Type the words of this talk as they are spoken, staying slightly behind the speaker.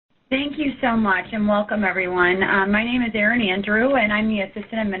Thank you so much, and welcome, everyone. My name is Erin Andrew, and I'm the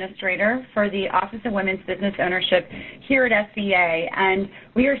Assistant Administrator for the Office of Women's Business Ownership here at SBA. And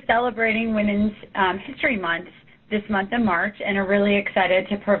we are celebrating Women's History Month this month in March, and are really excited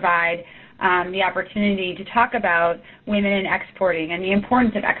to provide the opportunity to talk about women in exporting and the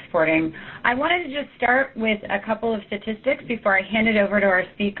importance of exporting. I wanted to just start with a couple of statistics before I hand it over to our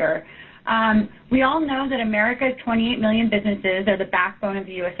speaker. We all know that America's 28 million businesses are the backbone of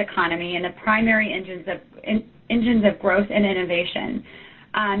the U.S. economy and the primary engines of growth and innovation.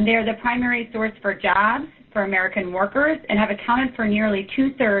 They're the primary source for jobs for American workers and have accounted for nearly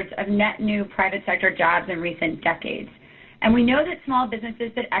 2/3 of net new private sector jobs in recent decades. And we know that small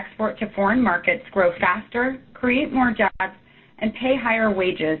businesses that export to foreign markets grow faster, create more jobs, and pay higher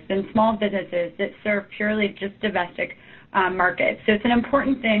wages than small businesses that serve purely just domestic markets. So it's an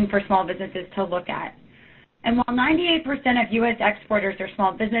important thing for small businesses to look at. And while 98% of U.S. exporters are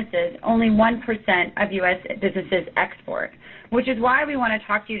small businesses, only 1% of U.S. businesses export, which is why we want to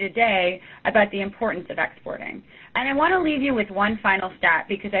talk to you today about the importance of exporting. And I want to leave you with one final stat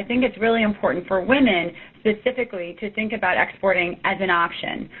because I think it's really important for women specifically to think about exporting as an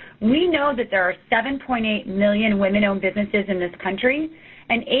option. We know that there are 7.8 million women-owned businesses in this country,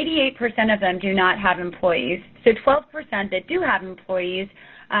 and 88% of them do not have employees. So 12% that do have employees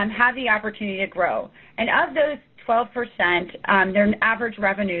have the opportunity to grow. And of those 12%, their average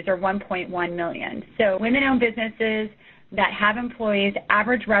revenues are $1.1 million. So women-owned businesses that have employees,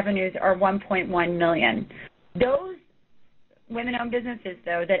 average revenues are $1.1 million. Those women-owned businesses,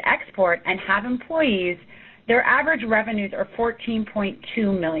 though, that export and have employees, their average revenues are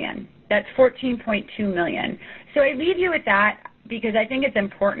 $14.2 million. That's $14.2 million. So I leave you with that because I think it's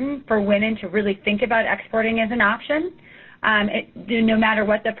important for women to really think about exporting as an option. No matter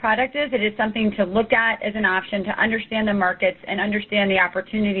what the product is, it is something to look at as an option to understand the markets and understand the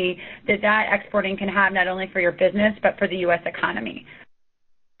opportunity that exporting can have not only for your business but for the U.S. economy.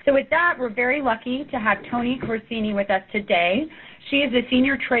 So with that, we're very lucky to have Toni Corsini with us today. She is a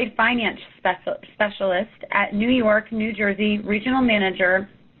Senior Trade Finance Specialist at New York, New Jersey Regional Manager,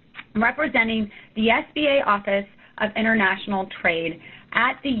 representing the SBA Office of International Trade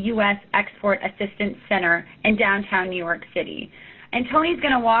at the U.S. Export Assistance Center in downtown New York City. And Toni's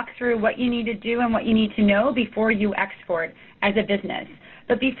going to walk through what you need to do and what you need to know before you export as a business.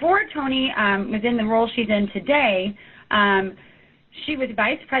 But before Toni was in the role she's in today, she was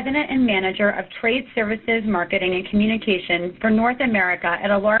Vice President and Manager of Trade Services, Marketing, and Communication for North America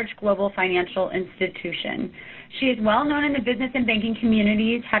at a large global financial institution. She is well known in the business and banking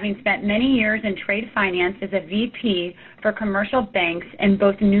communities, having spent many years in trade finance as a VP for commercial banks in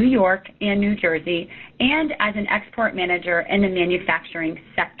both New York and New Jersey, and as an export manager in the manufacturing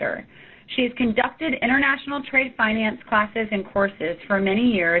sector. She has conducted international trade finance classes and courses for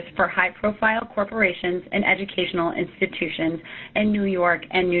many years for high-profile corporations and educational institutions in New York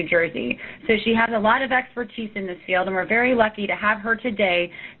and New Jersey. So she has a lot of expertise in this field, and we're very lucky to have her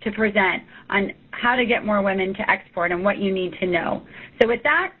today to present on how to get more women to export and what you need to know. So with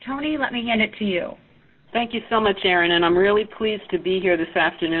that, Toni, let me hand it to you. Thank you so much, Erin, and I'm really pleased to be here this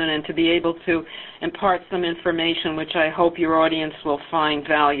afternoon and to be able to impart some information which I hope your audience will find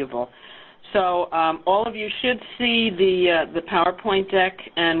valuable. So all of you should see the PowerPoint deck,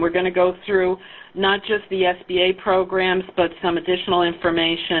 and we're going to go through not just the SBA programs, but some additional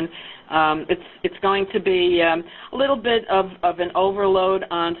information. It's going to be a little bit of an overload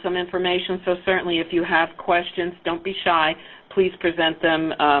on some information, so certainly if you have questions, don't be shy. Please present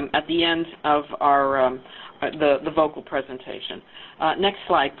them at the end of our the vocal presentation. Next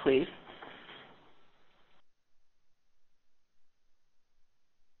slide, please.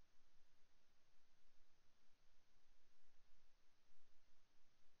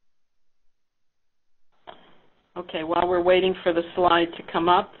 Okay, while we're waiting for the slide to come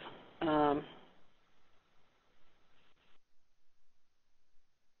up,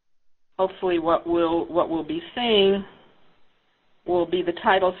 hopefully what we'll be seeing will be the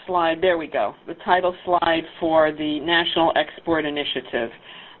title slide. There we go, the title slide for the National Export Initiative.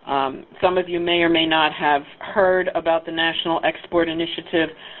 Some of you may or may not have heard about the National Export Initiative.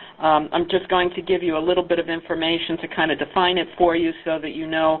 I'm just going to give you a little bit of information to kind of define it for you so that you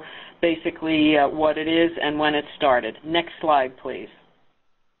know basically what it is and when it started. Next slide, please.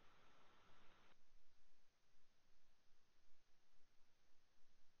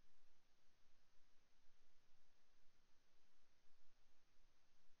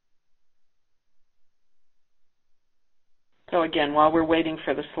 So again, while we're waiting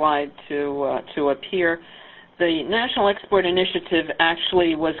for the slide to appear, the National Export Initiative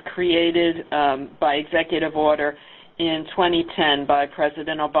actually was created by executive order in 2010 by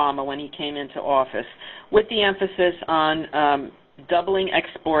President Obama when he came into office, with the emphasis on doubling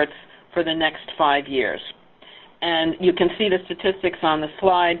exports for the next 5 years. And you can see the statistics on the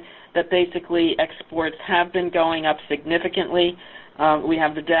slide that basically exports have been going up significantly. We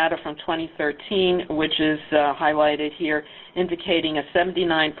have the data from 2013, which is highlighted here, indicating a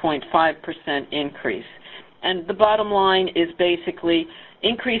 79.5% increase. And the bottom line is basically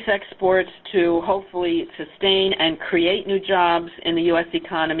increase exports to hopefully sustain and create new jobs in the U.S.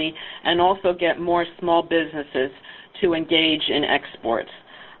 economy, and also get more small businesses to engage in exports.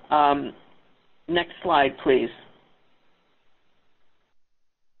 Next slide, please.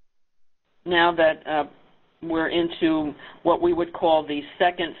 Now that we're into what we would call the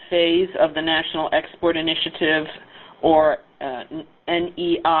second phase of the National Export Initiative, or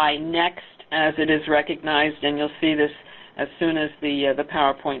NEI, NEXT, as it is recognized, and you'll see this as soon as the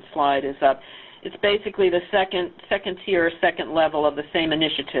PowerPoint slide is up. It's basically the second tier, second level of the same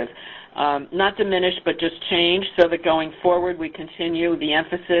initiative. Not diminished, but just changed, so that going forward we continue the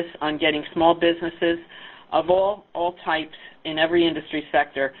emphasis on getting small businesses of all types in every industry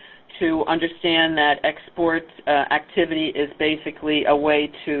sector to understand that export activity is basically a way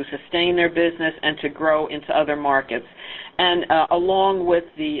to sustain their business and to grow into other markets. And along with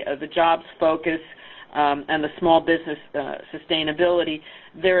the jobs focus and the small business sustainability,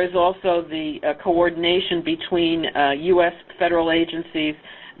 there is also the coordination between U.S. federal agencies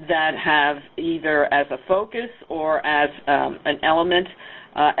that have either as a focus or as an element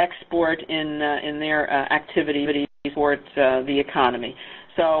export in their activity to support the economy.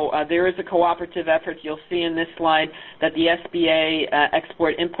 So there is a cooperative effort. You'll see in this slide that the SBA,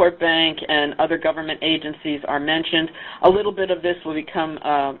 Export-Import Bank, and other government agencies are mentioned. A little bit of this will become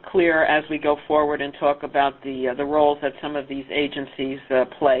clear as we go forward and talk about the roles that some of these agencies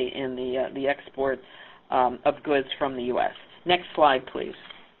play in the export of goods from the U.S. Next slide, please.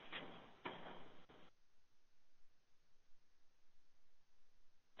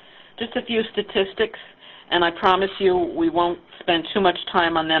 Just a few statistics, and I promise you we won't spend too much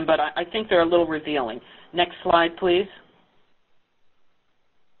time on them, but I think they're a little revealing. Next slide, please.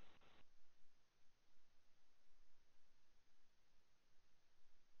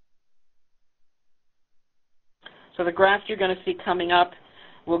 So the graph you're going to see coming up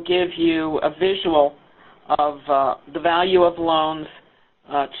will give you a visual of the value of loans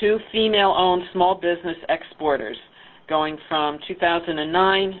to female-owned small business exporters, going from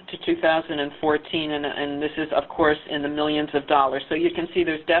 2009 to 2014, and this is, of course, in the millions of dollars. So you can see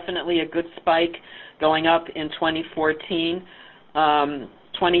there's definitely a good spike going up in 2014.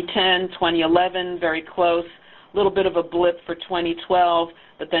 2010, 2011, very close. A little bit of a blip for 2012,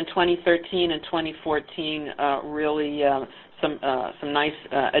 but then 2013 and 2014, really some nice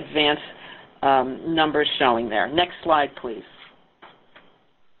advanced numbers showing there. Next slide, please.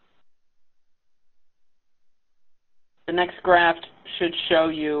 The next graph should show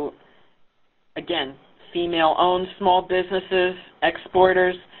you, again, female-owned small businesses,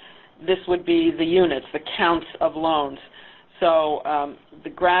 exporters. This would be the units, the counts of loans. So the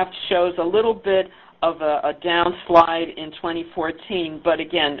graph shows a little bit of a downslide in 2014, but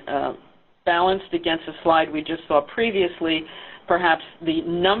again, balanced against the slide we just saw previously. Perhaps the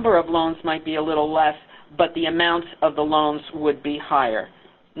number of loans might be a little less, but the amount of the loans would be higher.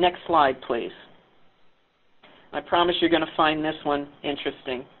 Next slide, please. I promise you're going to find this one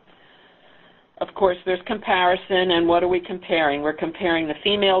interesting. Of course, there's comparison, and what are we comparing? We're comparing the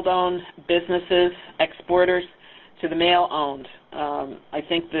female-owned businesses, exporters, to the male-owned. I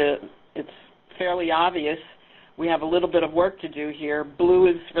think it's fairly obvious we have a little bit of work to do here. Blue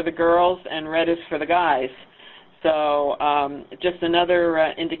is for the girls, and red is for the guys. So just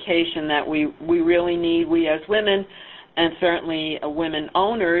another indication that we really need, we as women, and certainly women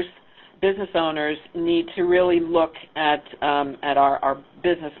owners, business owners, need to really look at our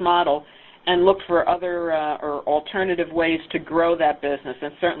business model and look for other or alternative ways to grow that business.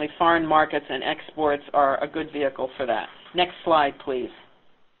 And certainly foreign markets and exports are a good vehicle for that. Next slide, please.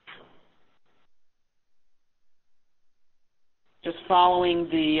 Just following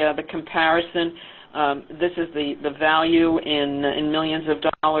the comparison, this is the value in millions of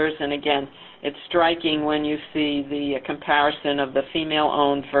dollars, and again, it's striking when you see the comparison of the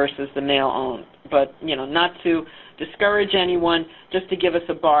female-owned versus the male-owned. But, you know, not to discourage anyone, just to give us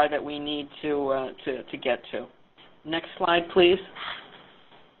a bar that we need to get to. Next slide, please.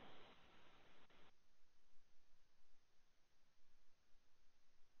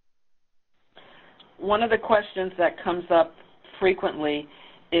 One of the questions that comes up frequently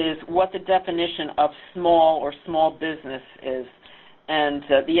is what the definition of small or small business is. and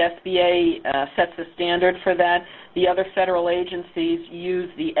the SBA sets a standard for that. The other federal agencies use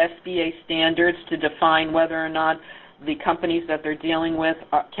the SBA standards to define whether or not the companies that they're dealing with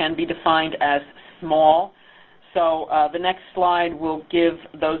can be defined as small. So the next slide will give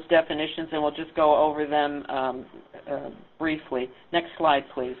those definitions, and we'll just go over them briefly. Next slide,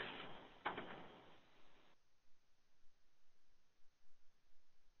 please.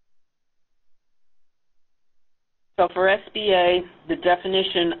 So for SBA, the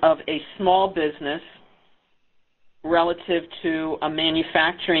definition of a small business relative to a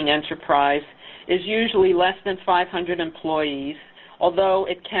manufacturing enterprise is usually less than 500 employees, although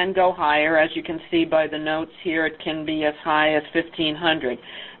it can go higher. As you can see by the notes here, it can be as high as 1,500.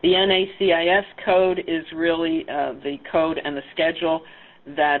 The NACIS code is really the code and the schedule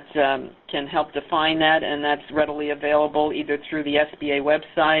that can help define that, and that's readily available either through the SBA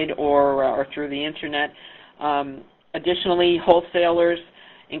website or through the Internet. Additionally, wholesalers,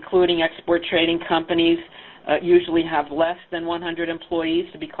 including export trading companies, usually have less than 100 employees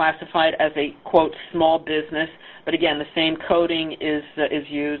to be classified as a, quote, small business. But again, the same coding is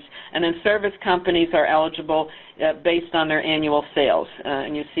used. And then service companies are eligible based on their annual sales.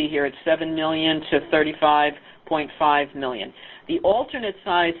 And you see here it's $7 million to $35.5 million. The alternate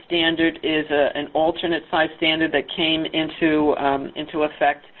size standard is an alternate size standard that came into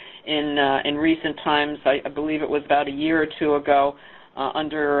effect in recent times. I believe it was about a year or two ago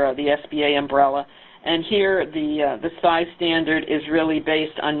under the SBA umbrella. And here the size standard is really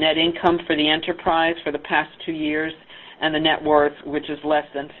based on net income for the enterprise for the past 2 years and the net worth, which is less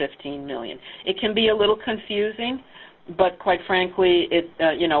than $15 million. It can be a little confusing, but quite frankly,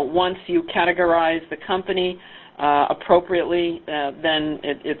 once you categorize the company appropriately, then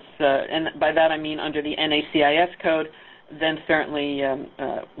and by that I mean under the NACIS code, then certainly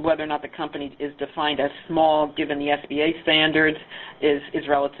whether or not the company is defined as small, given the SBA standards, is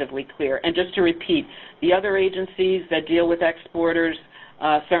relatively clear. And just to repeat, the other agencies that deal with exporters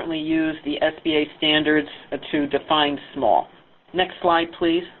certainly use the SBA standards to define small. Next slide,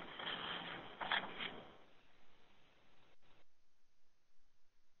 please.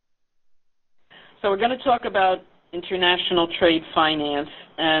 So we're going to talk about international trade finance,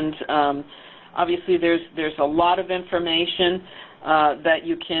 and obviously, there's a lot of information that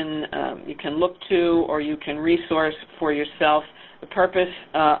you can look to or you can resource for yourself. The purpose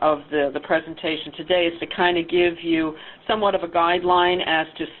of the presentation today is to kind of give you somewhat of a guideline as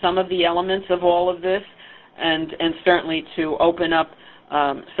to some of the elements of all of this, and certainly to open up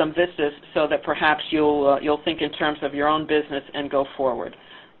some vistas so that perhaps you'll think in terms of your own business and go forward.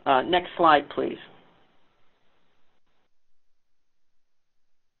 Next slide, please.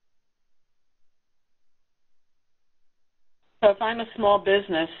 So if I'm a small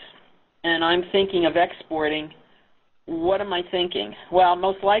business and I'm thinking of exporting, what am I thinking? Well,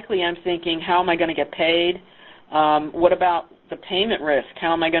 most likely I'm thinking, how am I going to get paid? What about the payment risk?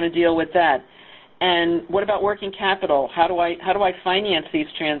 How am I going to deal with that? And what about working capital? How do I finance these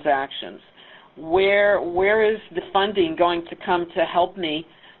transactions? Where is the funding going to come to help me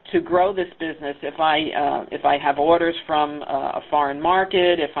to grow this business if I have orders from a foreign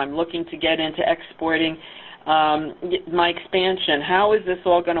market, if I'm looking to get into exporting? My expansion, how is this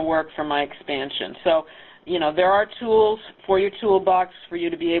all going to work for my expansion? So, there are tools for your toolbox for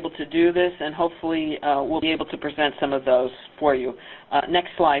you to be able to do this, and hopefully we'll be able to present some of those for you. Next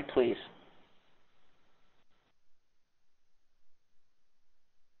slide, please.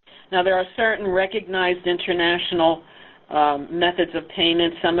 Now, there are certain recognized international methods of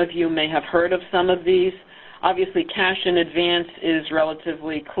payment. Some of you may have heard of some of these. Obviously, cash in advance is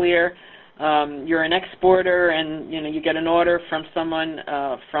relatively clear. You're an exporter, and you get an order from someone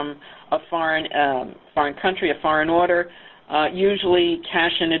from a foreign country, a foreign order. Usually,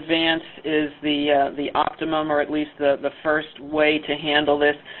 cash in advance is the optimum, or at least the first way to handle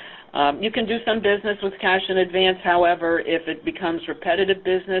this. You can do some business with cash in advance. However, if it becomes repetitive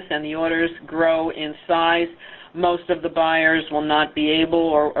business and the orders grow in size, most of the buyers will not be able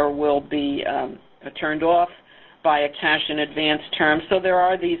or will be turned off by a cash in advance term. So there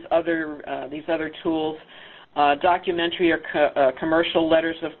are these other tools, documentary or commercial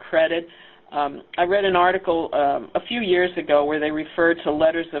letters of credit. I read an article a few years ago where they referred to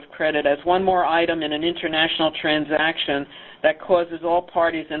letters of credit as one more item in an international transaction that causes all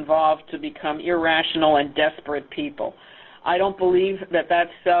parties involved to become irrational and desperate people. I don't believe that that's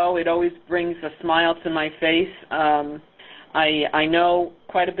so. It always brings a smile to my face. I know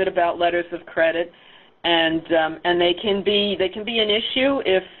quite a bit about letters of credit, and they can be an issue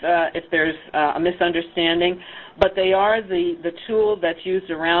if there's a misunderstanding, but they are the tool that's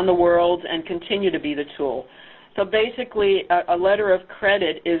used around the world and continue to be the tool. So basically, a letter of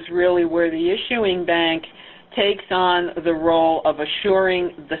credit is really where the issuing bank takes on the role of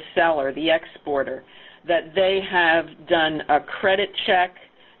assuring the seller, the exporter, that they have done a credit check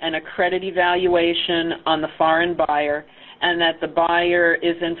and a credit evaluation on the foreign buyer, and that the buyer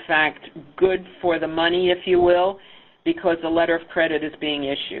is in fact good for the money, if you will, because the letter of credit is being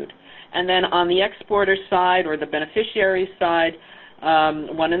issued. And then on the exporter side or the beneficiary side,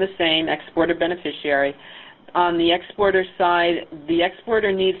 one and the same, exporter beneficiary. On the exporter side, the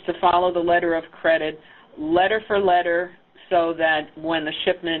exporter needs to follow the letter of credit letter for letter so that when the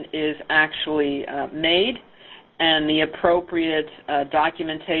shipment is actually made and the appropriate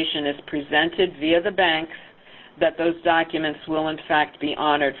documentation is presented via the banks, that those documents will in fact be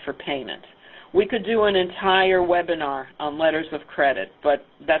honored for payment. We could do an entire webinar on letters of credit, but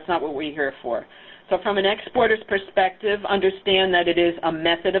that's not what we're here for. So from an exporter's perspective, understand that it is a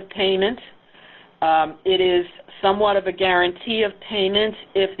method of payment. It is somewhat of a guarantee of payment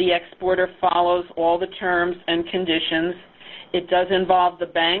if the exporter follows all the terms and conditions. It does involve the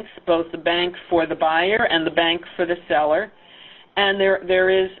banks, both the bank for the buyer and the bank for the seller. And there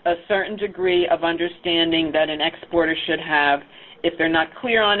is a certain degree of understanding that an exporter should have. If they're not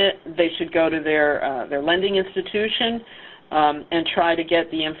clear on it, they should go to their lending institution and try to get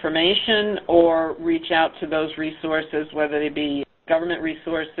the information or reach out to those resources, whether they be government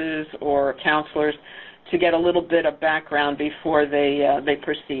resources or counselors, to get a little bit of background before they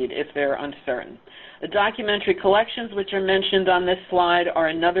proceed if they're uncertain. The documentary collections, which are mentioned on this slide, are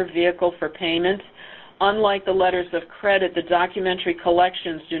another vehicle for payment. Unlike the letters of credit, the documentary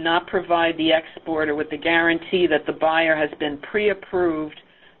collections do not provide the exporter with the guarantee that the buyer has been pre-approved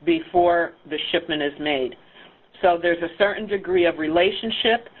before the shipment is made. So there's a certain degree of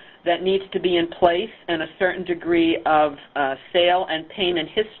relationship that needs to be in place and a certain degree of sale and payment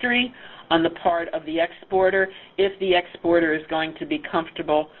history on the part of the exporter if the exporter is going to be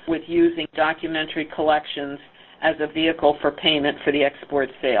comfortable with using documentary collections as a vehicle for payment for the export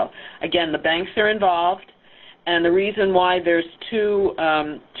sale. Again, the banks are involved, and the reason why there's two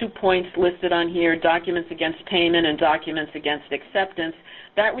points listed on here, documents against payment and documents against acceptance,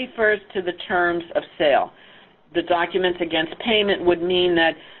 that refers to the terms of sale. The documents against payment would mean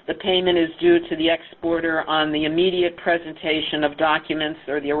that the payment is due to the exporter on the immediate presentation of documents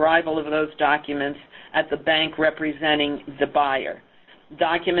or the arrival of those documents at the bank representing the buyer.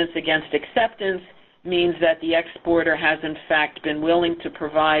 Documents against acceptance means that the exporter has in fact been willing to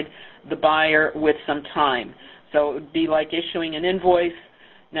provide the buyer with some time. So it would be like issuing an invoice,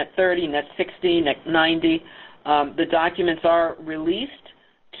 net 30, net 60, net 90. The documents are released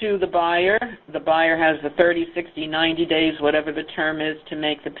to the buyer. The buyer has the 30, 60, 90 days, whatever the term is, to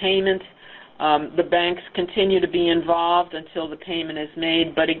make the payment. The banks continue to be involved until the payment is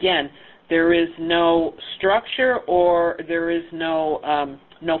made, but again, there is no structure or there is no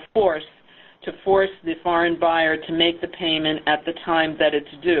force to force the foreign buyer to make the payment at the time that it's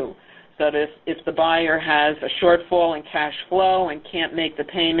due. So that if the buyer has a shortfall in cash flow and can't make the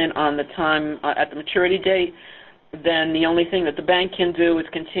payment on the time at the maturity date, then the only thing that the bank can do is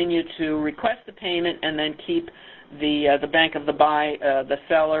continue to request the payment and then keep the bank of the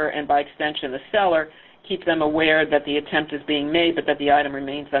seller, and by extension the seller, keep them aware that the attempt is being made but that the item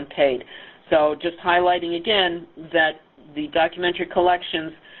remains unpaid. So just highlighting again that the documentary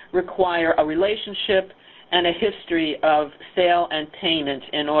collections require a relationship and a history of sale and payment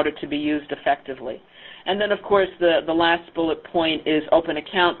in order to be used effectively. And then, of course, the last bullet point is open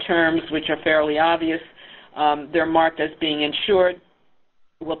account terms, which are fairly obvious. They're marked as being insured.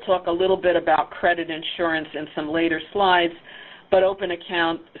 We'll talk a little bit about credit insurance in some later slides, but open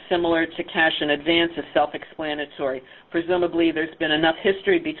account, similar to cash in advance, is self-explanatory. Presumably there's been enough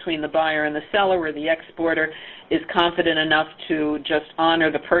history between the buyer and the seller where the exporter is confident enough to just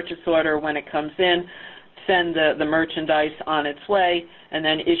honor the purchase order when it comes in, send the merchandise on its way, and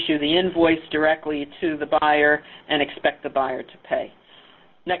then issue the invoice directly to the buyer and expect the buyer to pay.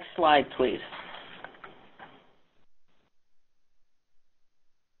 Next slide, please.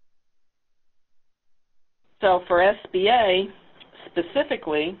 So for SBA,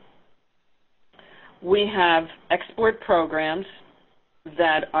 specifically, we have export programs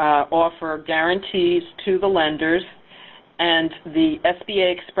that offer guarantees to the lenders, and the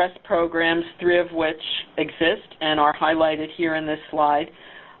SBA Express programs, 3 of which exist and are highlighted here in this slide,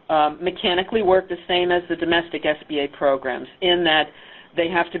 mechanically work the same as the domestic SBA programs in that they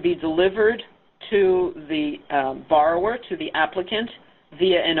have to be delivered to the borrower, to the applicant,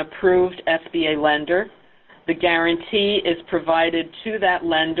 via an approved SBA lender. The guarantee is provided to that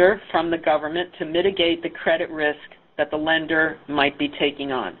lender from the government to mitigate the credit risk that the lender might be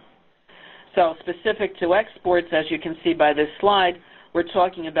taking on. So specific to exports, as you can see by this slide, we're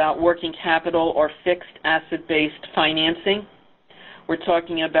talking about working capital or fixed asset-based financing. We're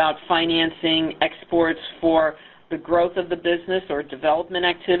talking about financing exports for the growth of the business or development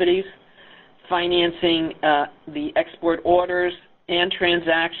activities, financing the export orders and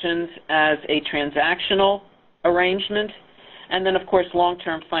transactions as a transactional arrangement, and then, of course,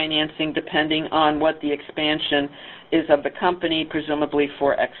 long-term financing depending on what the expansion is of the company, presumably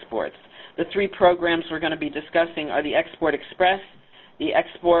for exports. The three programs we're going to be discussing are the Export Express, the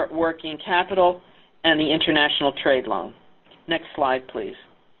Export Working Capital, and the International Trade Loan. Next slide, please.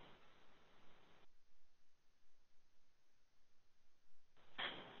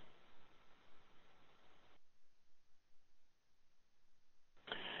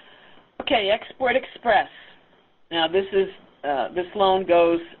 Okay, Export Express. Now this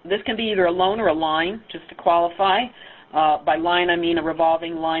can be either a loan or a line, just to qualify. By line I mean a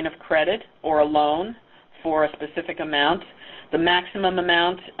revolving line of credit or a loan for a specific amount. The maximum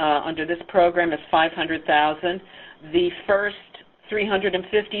amount under this program is $500,000. The first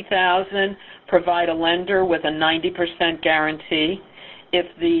 $350,000 provide a lender with a 90% guarantee. If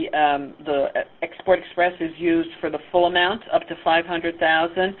the Export Express is used for the full amount, up to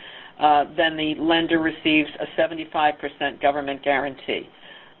 $500,000, then the lender receives a 75% government guarantee.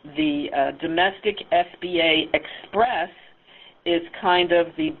 The domestic SBA Express is kind of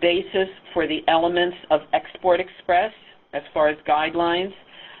the basis for the elements of Export Express as far as guidelines.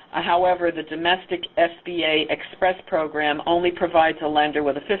 However, the domestic SBA Express program only provides a lender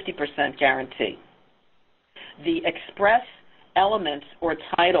with a 50% guarantee. The Express elements or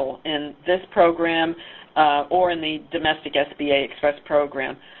title in this program or in the domestic SBA Express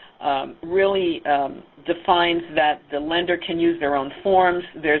program really defines that the lender can use their own forms.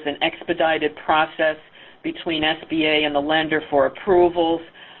 There's an expedited process between SBA and the lender for approvals.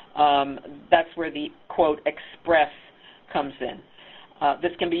 That's where the, quote, express comes in.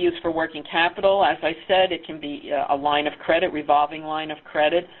 This can be used for working capital. As I said, it can be a line of credit, revolving line of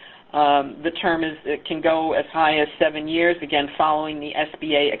credit. The term it can go as high as 7 years, again, following the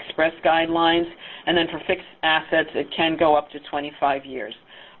SBA Express guidelines. And then for fixed assets, it can go up to 25 years.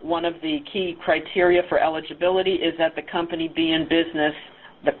 One of the key criteria for eligibility is that the company be in business,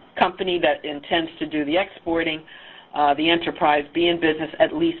 the company that intends to do the exporting, the enterprise be in business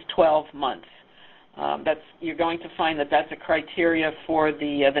at least 12 months. You're going to find that that's a criteria for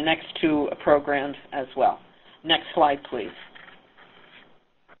the next two programs as well. Next slide, please.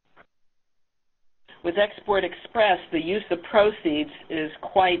 With Export Express, the use of proceeds is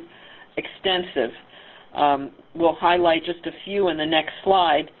quite extensive. We'll highlight just a few in the next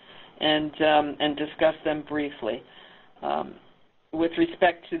slide and discuss them briefly. With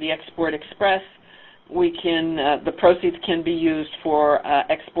respect to the Export Express, the proceeds can be used for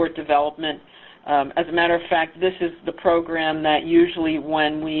export development. As a matter of fact, this is the program that usually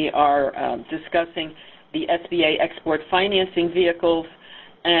when we are discussing the SBA export financing vehicles,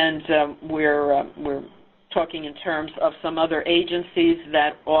 and we're talking in terms of some other agencies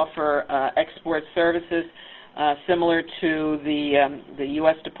that offer export services similar to the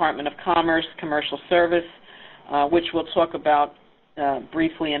U.S. Department of Commerce Commercial Service, which we'll talk about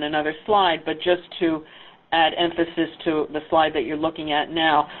briefly in another slide, but just to add emphasis to the slide that you're looking at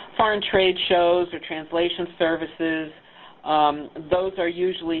now, foreign trade shows or translation services, those are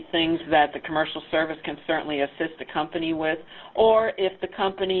usually things that the commercial service can certainly assist a company with, or if the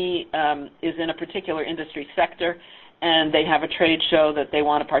company is in a particular industry sector and they have a trade show that they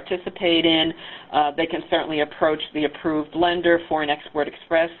want to participate in, they can certainly approach the approved lender for an Export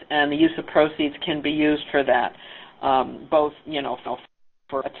Express, and the use of proceeds can be used for that, both,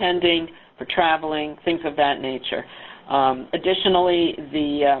 for attending, for traveling, things of that nature. Additionally,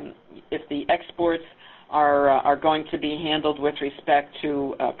 if the exports are going to be handled with respect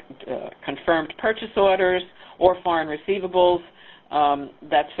to confirmed purchase orders or foreign receivables,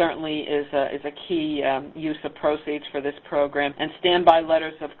 that certainly is a key use of proceeds for this program. And standby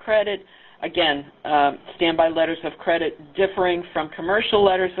letters of credit, again, standby letters of credit differing from commercial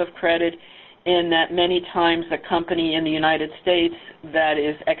letters of credit in that many times a company in the United States that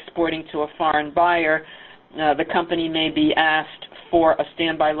is exporting to a foreign buyer, the company may be asked for a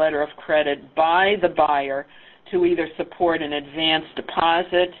standby letter of credit by the buyer to either support an advance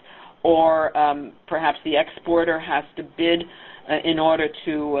deposit or perhaps the exporter has to bid in order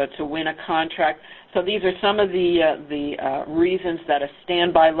to win a contract. So these are some of the reasons that a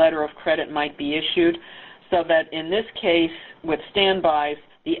standby letter of credit might be issued, so that in this case with standbys,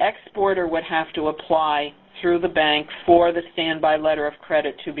 the exporter would have to apply through the bank for the standby letter of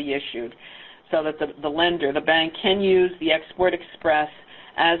credit to be issued, so that the lender, the bank, can use the Export Express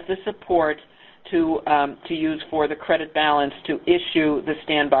as the support to use for the credit balance to issue the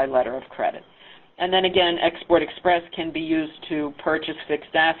standby letter of credit. And then again, Export Express can be used to purchase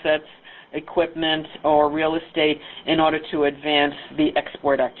fixed assets, equipment, or real estate in order to advance the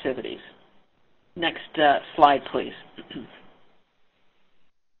export activities. Next slide, please.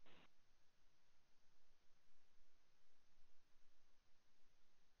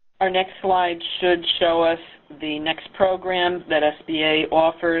 Our next slide should show us the next program that SBA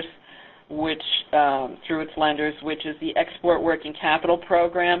offers, which through its lenders, which is the Export Working Capital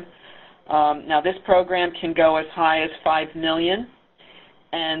Program. Now, this program can go as high as $5 million,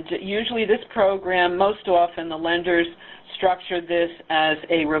 and usually this program, most often the lenders structure this as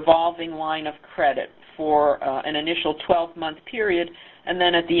a revolving line of credit for an initial 12-month period, and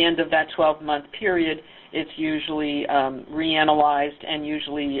then at the end of that 12-month period, it's usually reanalyzed and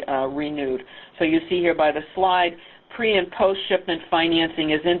usually renewed. So you see here by the slide, pre- and post-shipment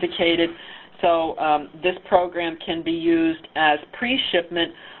financing is indicated. So this program can be used as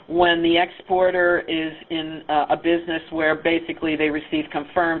pre-shipment when the exporter is in a business where basically they receive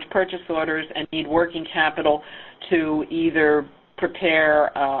confirmed purchase orders and need working capital to either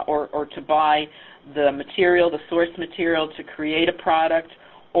prepare or to buy the material, the source material to create a product,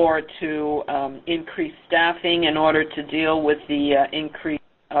 or to increase staffing in order to deal with the increased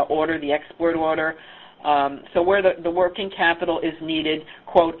order, the export order. So where the working capital is needed,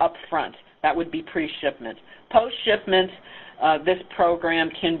 quote, up front. That would be pre-shipment. Post-shipment, this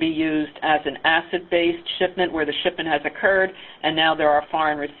program can be used as an asset-based shipment where the shipment has occurred and now there are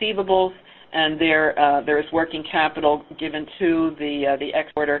foreign receivables, and there is working capital given to the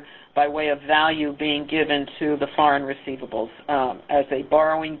exporter by way of value being given to the foreign receivables as a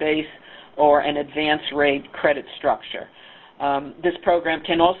borrowing base or an advance rate credit structure. This program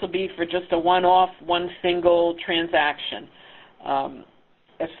can also be for just a one-off, one single transaction.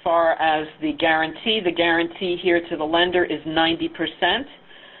 As far as the guarantee here to the lender is 90%.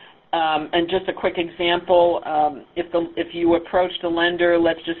 And just a quick example, if you approach the lender,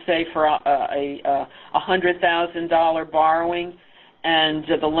 let's just say for a $100,000 borrowing, and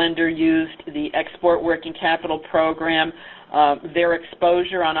the lender used the Export Working Capital Program, their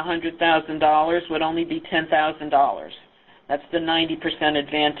exposure on $100,000 would only be $10,000. That's the 90%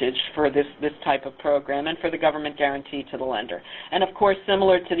 advantage for this type of program and for the government guarantee to the lender. And of course,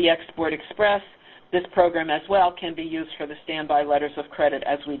 similar to the Export Express, this program as well can be used for the standby letters of credit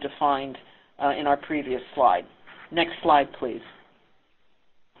as we defined in our previous slide. Next slide, please.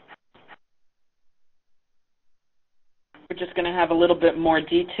 We're just going to have a little bit more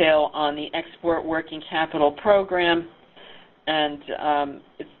detail on the Export Working Capital Program, and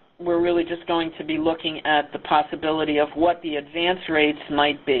we're really just going to be looking at the possibility of what the advance rates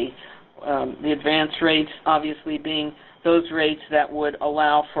might be. The advance rates obviously being those rates that would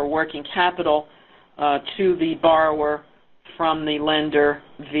allow for working capital to the borrower from the lender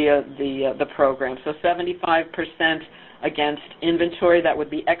via the program. So 75% against inventory, that would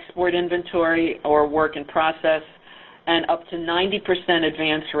be export inventory or work in process, and up to 90%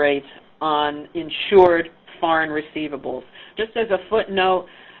 advance rates on insured foreign receivables. Just as a footnote,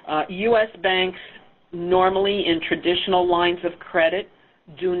 U.S. banks normally in traditional lines of credit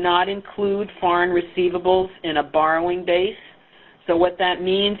do not include foreign receivables in a borrowing base. So what that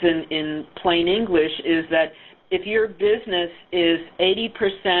means in plain English is that if your business is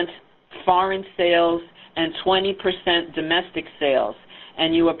 80% foreign sales and 20% domestic sales,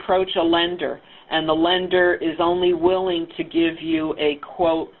 and you approach a lender, and the lender is only willing to give you a,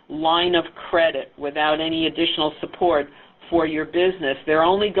 quote, line of credit without any additional support for your business, they're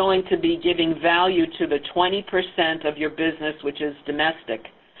only going to be giving value to the 20% of your business which is domestic.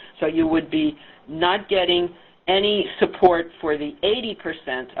 So you would be not getting any support for the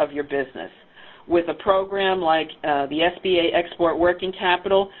 80% of your business. With a program like the SBA Export Working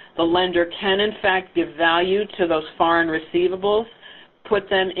Capital, the lender can in fact give value to those foreign receivables, put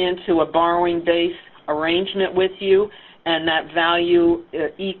them into a borrowing base arrangement with you, and that value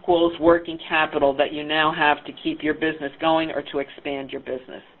equals working capital that you now have to keep your business going or to expand your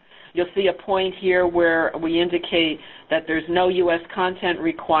business. You'll see a point here where we indicate that there's no U.S. content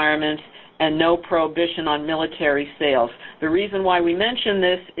requirement and no prohibition on military sales. The reason why we mention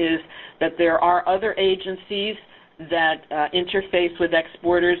this is that there are other agencies that interface with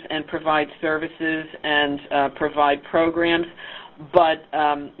exporters and provide services and provide programs, but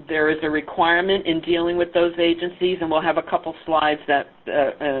there is a requirement in dealing with those agencies, and we'll have a couple slides that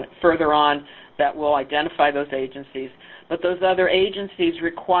further on that will identify those agencies. But those other agencies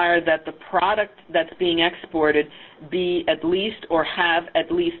require that the product that's being exported be at least or have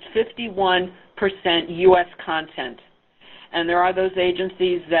at least 51% U.S. content. and there are those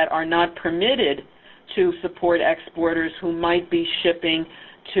agencies that are not permitted to support exporters who might be shipping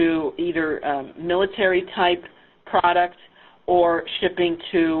to either military-type products or shipping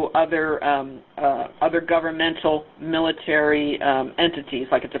to other governmental military entities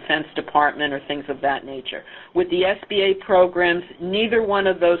like a Defense Department or things of that nature. With the SBA programs, neither one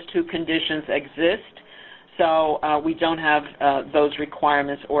of those two conditions exist, so we don't have those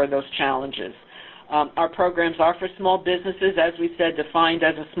requirements or those challenges. Our programs are for small businesses, as we said, defined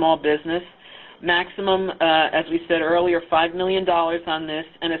as a small business. Maximum, as we said earlier, $5 million on this.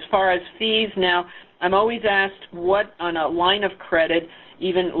 And as far as fees now, I'm always asked what, on a line of credit,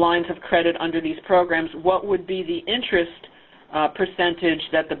 even lines of credit under these programs, what would be the interest percentage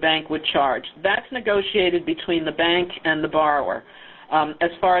that the bank would charge. That's negotiated between the bank and the borrower.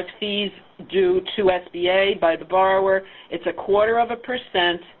 As far as fees due to SBA by the borrower, it's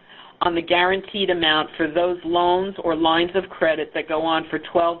 0.25% on the guaranteed amount for those loans or lines of credit that go on for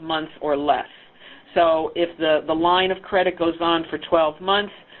 12 months or less. So if the line of credit goes on for 12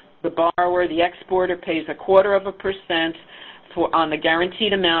 months, the borrower, the exporter, pays 0.25% on the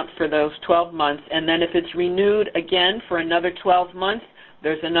guaranteed amount for those 12 months, and then if it's renewed again for another 12 months,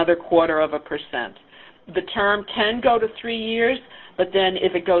 there's another 0.25%. The term can go to 3 years, but then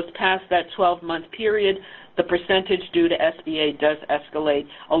if it goes past that 12-month period, the percentage due to SBA does escalate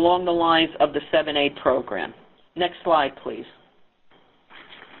along the lines of the 7A program. Next slide, please.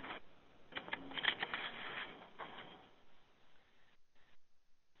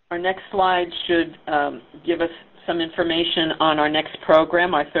 Our next slide should give us some information on our next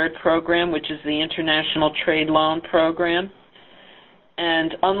program, our third program, which is the International Trade Loan Program.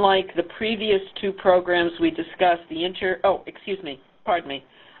 And unlike the previous two programs we discussed,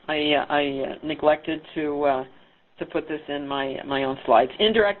 I neglected to put this in my own slides.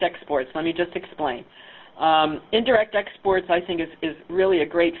 Indirect exports, let me just explain. Indirect exports, I think, is really a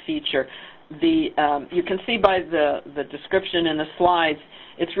great feature. You can see by the description in the slides,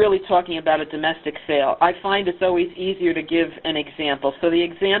 it's really talking about a domestic sale. I find it's always easier to give an example. So the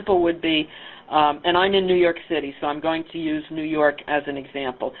example would be, and I'm in New York City, so I'm going to use New York as an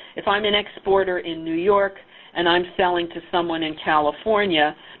example. If I'm an exporter in New York and I'm selling to someone in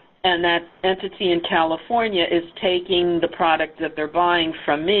California, and that entity in California is taking the product that they're buying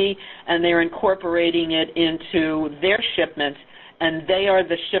from me and they're incorporating it into their shipment, and they are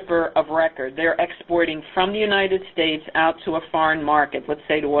the shipper of record. They're exporting from the United States out to a foreign market, let's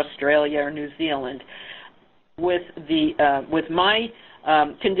say to Australia or New Zealand. With my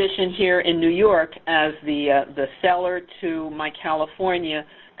condition here in New York as the seller to my California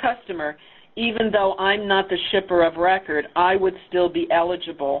customer, even though I'm not the shipper of record, I would still be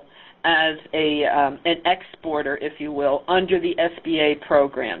eligible as an exporter, if you will, under the SBA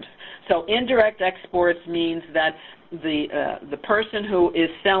programs. So indirect exports means that the person who is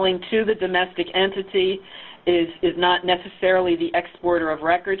selling to the domestic entity is not necessarily the exporter of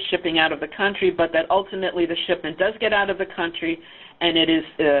record shipping out of the country, but that ultimately the shipment does get out of the country, and it is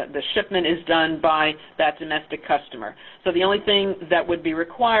the shipment is done by that domestic customer. So the only thing that would be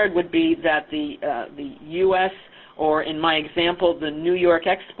required would be that the U.S., or in my example, the New York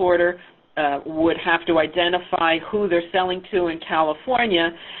exporter, would have to identify who they're selling to in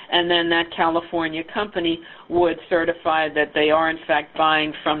California, and then that California company would certify that they are in fact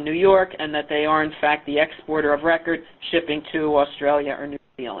buying from New York and that they are in fact the exporter of record shipping to Australia or New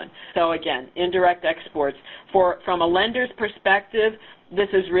Zealand. So again, indirect exports. From a lender's perspective, this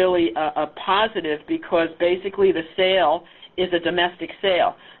is really a positive because basically the sale is a domestic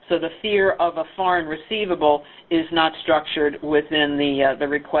sale. So the fear of a foreign receivable is not structured within the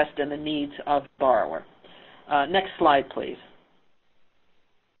request and the needs of the borrower. Next slide, please.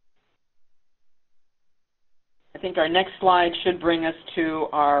 I think our next slide should bring us to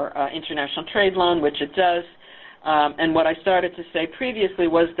our international trade loan, which it does. And what I started to say previously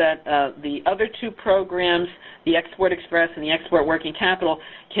was that the other two programs, the Export Express and the Export Working Capital,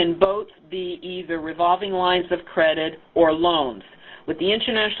 can both be either revolving lines of credit or loans. With the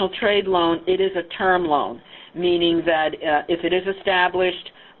international trade loan, it is a term loan, meaning that if it is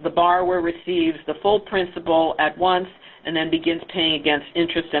established, the borrower receives the full principal at once and then begins paying against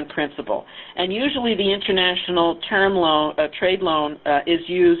interest and principal. And usually the international term loan, trade loan, is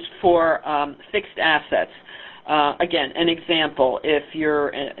used for fixed assets. Again, an example, if you're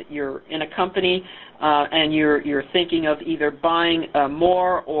in a company and you're thinking of either buying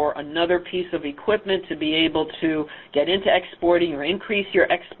more or another piece of equipment to be able to get into exporting or increase your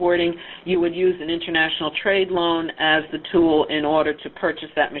exporting, you would use an international trade loan as the tool in order to purchase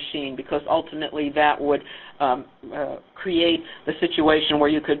that machine, because ultimately that would create the situation where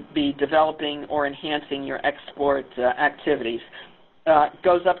you could be developing or enhancing your export activities.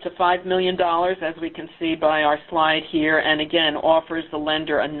 Goes up to $5 million, as we can see by our slide here, and again offers the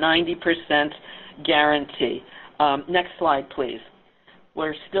lender a 90% guarantee. Next slide, please.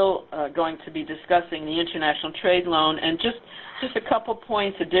 We're still going to be discussing the international trade loan, and just a couple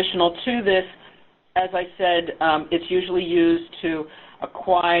points additional to this. As I said, it's usually used to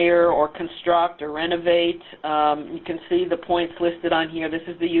acquire or construct or renovate. You can see the points listed on here. This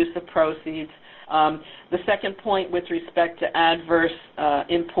is the use of proceeds. The second point with respect to adverse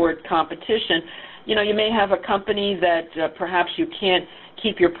import competition, you may have a company that perhaps you can't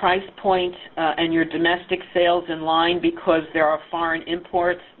keep your price point and your domestic sales in line because there are foreign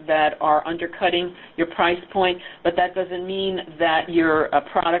imports that are undercutting your price point, but that doesn't mean that your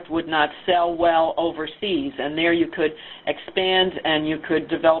product would not sell well overseas, and there you could expand and you could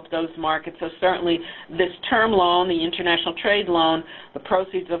develop those markets. So certainly this term loan, the international trade loan, the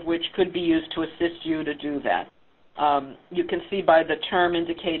proceeds of which could be used to assist you to do that. You can see by the term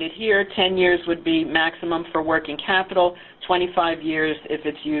indicated here, 10 years would be maximum for working capital, 25 years if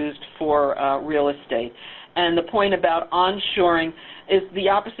it's used for real estate. And the point about onshoring is the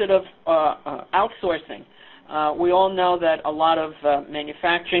opposite of outsourcing. We all know that a lot of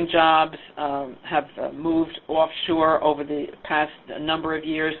manufacturing jobs have moved offshore over the past number of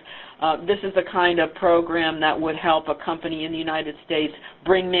years. This is the kind of program that would help a company in the United States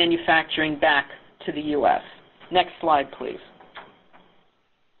bring manufacturing back to the U.S. Next slide, please.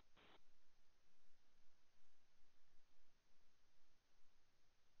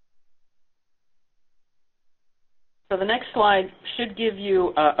 So the next slide should give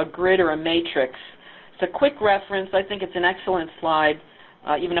you a grid or a matrix. It's a quick reference. I think it's an excellent slide,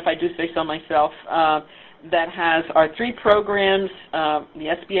 even if I do say so myself, that has our three programs,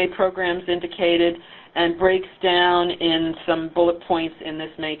 the SBA programs indicated, and breaks down in some bullet points in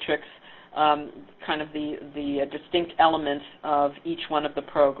this matrix kind of the distinct elements of each one of the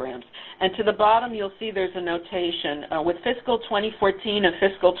programs. And to the bottom, you'll see there's a notation. With fiscal 2014 and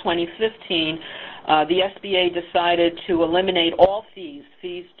fiscal 2015, the SBA decided to eliminate all fees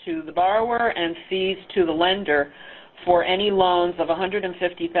to the borrower and fees to the lender for any loans of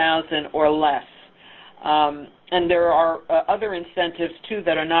 $150,000 or less. And there are other incentives, too,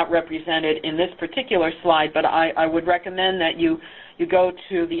 that are not represented in this particular slide, but I would recommend that you go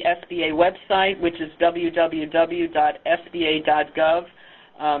to the SBA website, which is www.sba.gov.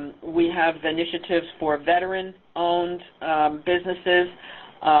 We have initiatives for veteran-owned businesses,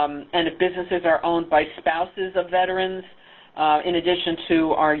 and if businesses are owned by spouses of veterans, in addition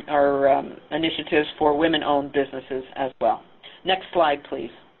to our initiatives for women-owned businesses as well. Next slide,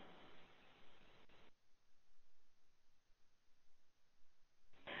 please.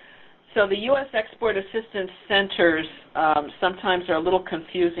 So the U.S. Export Assistance Centers sometimes are a little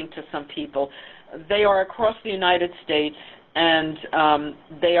confusing to some people. They are across the United States, and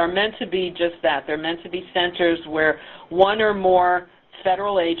they are meant to be just that. They're meant to be centers where one or more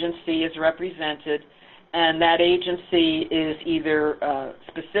federal agency is represented, and that agency is either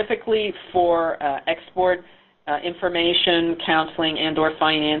specifically for export information, counseling, and or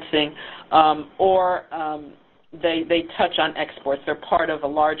financing, or they touch on exports. They're part of a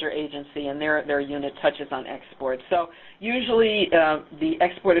larger agency, and their unit touches on exports. So usually the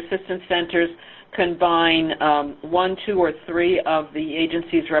Export Assistance Centers combine one, two, or three of the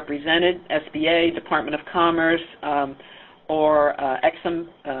agencies represented, SBA, Department of Commerce, or EXIM,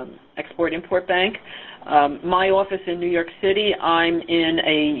 Export-Import Bank. My office in New York City, I'm in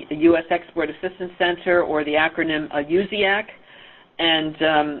a U.S. Export Assistance Center, or the acronym USIAC. And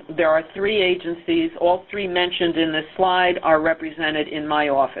there are three agencies. All three mentioned in this slide are represented in my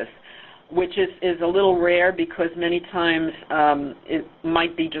office, which is a little rare because many times it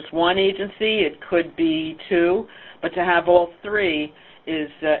might be just one agency. It could be two. But to have all three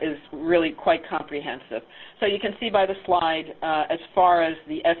is really quite comprehensive. So you can see by the slide, as far as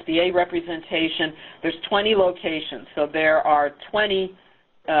the SBA representation, there's 20 locations. So there are 20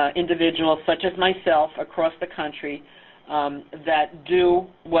 individuals, such as myself, across the country that do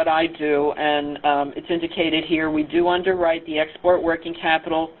what I do, and it's indicated here. We do underwrite the export working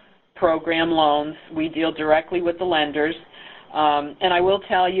capital program loans. We deal directly with the lenders, and I will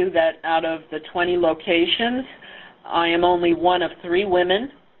tell you that out of the 20 locations, I am only one of 3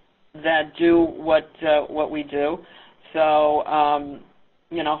 women that do what we do. So,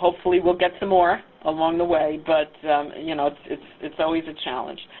 hopefully we'll get some more along the way, but you know, it's always a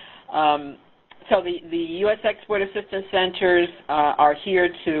challenge. So the U.S. Export Assistance Centers are here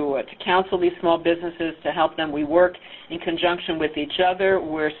to counsel these small businesses, to help them. We work in conjunction with each other.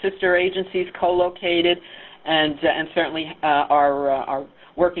 We're sister agencies co-located, and certainly are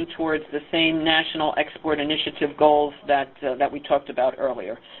working towards the same National Export Initiative goals that we talked about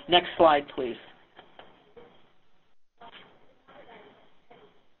earlier. Next slide, please.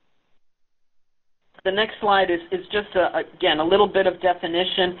 The next slide is just, again, a little bit of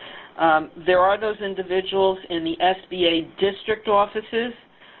definition. There are those individuals in the SBA district offices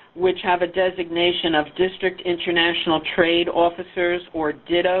which have a designation of District International Trade Officers, or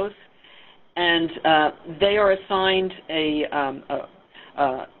DITOs, and they are assigned a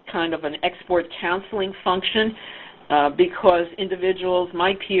kind of an export counseling function because individuals,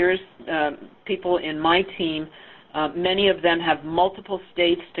 my peers, people in my team, many of them have multiple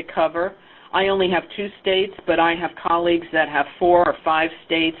states to cover. I only have 2 states, but I have colleagues that have 4 or 5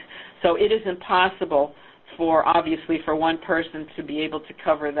 states, so it is impossible obviously for one person to be able to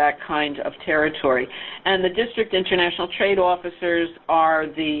cover that kind of territory. And the District International Trade Officers are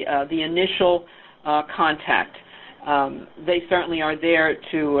the initial contact. They certainly are there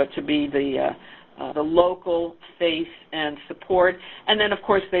to be the local face and support, and then of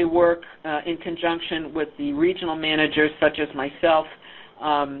course they work in conjunction with the regional managers such as myself,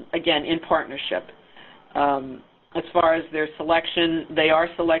 again in partnership. As far as their selection, they are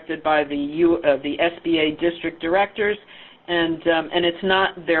selected by the SBA district directors, and it's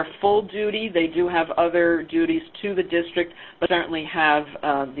not their full duty. They do have other duties to the district, but certainly have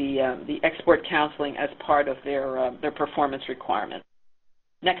the export counseling as part of their performance requirement.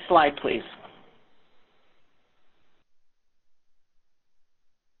 Next slide, please.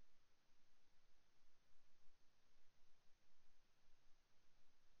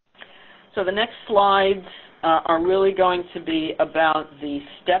 So the next slides are really going to be about the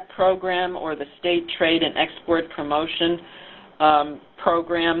STEP program, or the State Trade and Export Promotion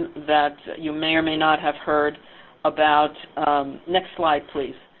program that you may or may not have heard about. Next slide,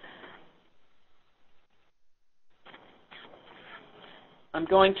 please. I'm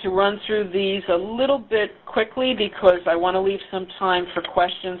going to run through these a little bit quickly because I want to leave some time for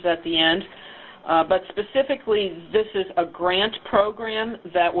questions at the end. But specifically, this is a grant program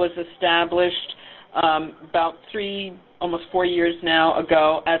that was established about almost 4 years now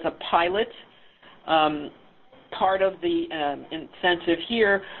ago as a pilot. Part of the incentive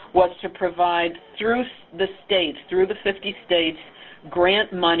here was to provide through the states, through the 50 states,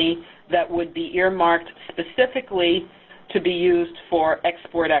 grant money that would be earmarked specifically to be used for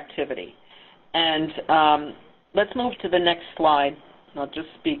export activity. And let's move to the next slide. I'll just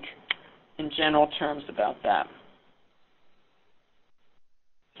speak in general terms about that.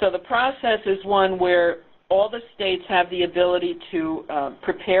 So the process is one where all the states have the ability to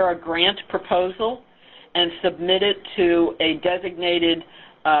prepare a grant proposal and submit it to a designated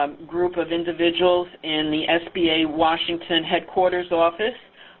group of individuals in the SBA Washington headquarters office,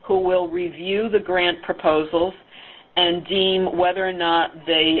 who will review the grant proposals and deem whether or not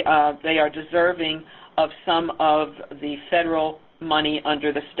they are deserving of some of the federal money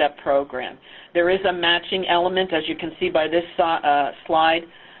under the STEP program. There is a matching element, as you can see by this slide,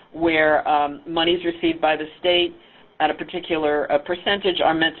 where monies received by the state at a particular percentage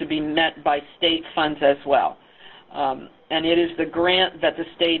are meant to be met by state funds as well. And it is the grant that the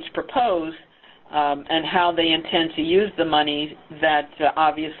states propose and how they intend to use the money that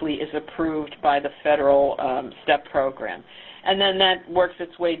obviously is approved by the federal STEP program. And then that works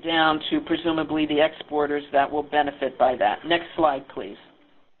its way down to presumably the exporters that will benefit by that. Next slide, please.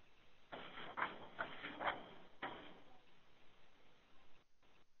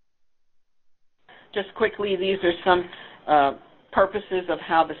 Just quickly, these are some purposes of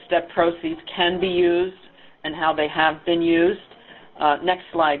how the STEP proceeds can be used and how they have been used. Next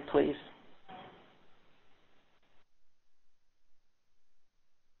slide, please.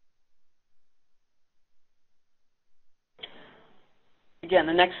 Again,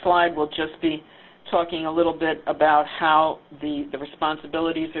 the next slide will just be talking a little bit about how the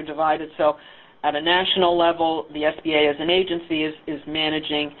responsibilities are divided. So at a national level, the SBA as an agency is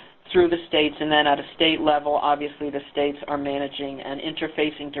managing through the states, and then at a state level, obviously the states are managing and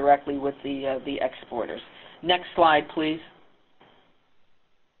interfacing directly with the exporters. Next slide, please.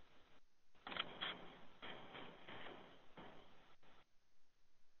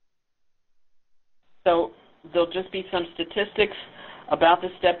 So there'll just be some statistics about the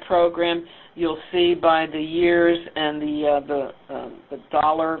STEP program. You'll see by the years and the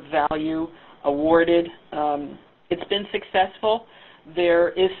dollar value awarded, it's been successful. There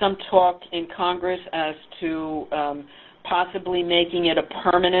is some talk in Congress as to possibly making it a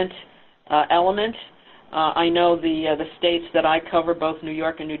permanent element. I know the states that I cover, both New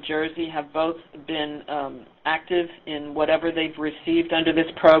York and New Jersey, have both been active in whatever they've received under this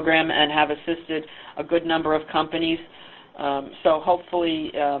program and have assisted a good number of companies. So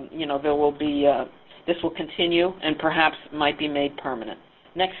hopefully, there will be this will continue and perhaps might be made permanent.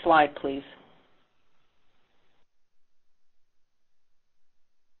 Next slide, please.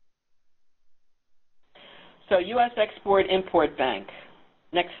 So U.S. Export-Import Bank.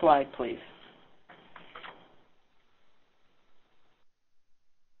 Next slide, please.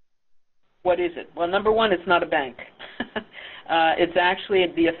 What is it? Well, number one, it's not a bank. It's actually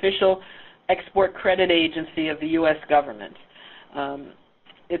the official export credit agency of the U.S. government.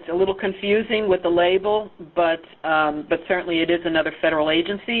 It's a little confusing with the label, but certainly it is another federal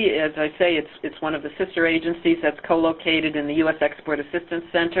agency. As I say, it's one of the sister agencies that's co-located in the U.S. Export Assistance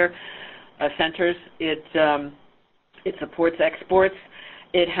Centers. It supports exports.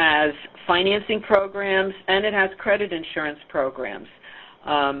 It has financing programs, and it has credit insurance programs.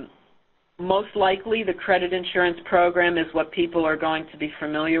 Most likely, the credit insurance program is what people are going to be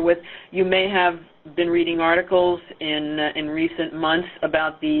familiar with. You may have been reading articles in recent months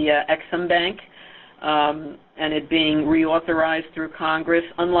about the Ex-Im Bank and it being reauthorized through Congress.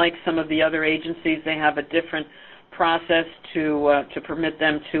 Unlike some of the other agencies, they have a different process to permit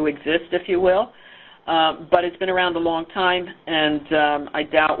them to exist, if you will. But it's been around a long time, and I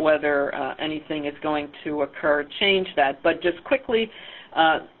doubt whether anything is going to occur to change that. But just quickly,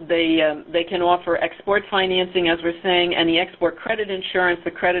 they can offer export financing, as we're saying, and the export credit insurance,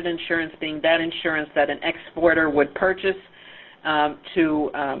 the credit insurance being that insurance that an exporter would purchase to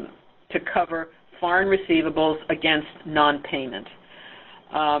cover foreign receivables against non-payment.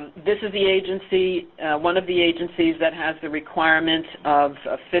 This is the agency, one of the agencies that has the requirement of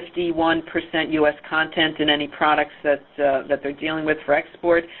 51% U.S. content in any products that they're dealing with for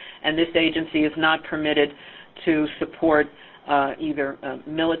export, and this agency is not permitted to support either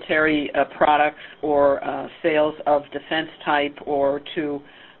military products or sales of defense type or to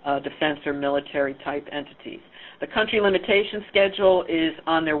defense or military type entities. The country limitation schedule is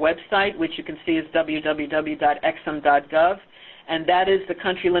on their website, which you can see is www.exim.gov. And that is the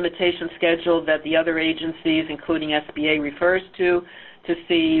country limitation schedule that the other agencies, including SBA, refers to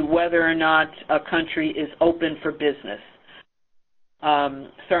see whether or not a country is open for business.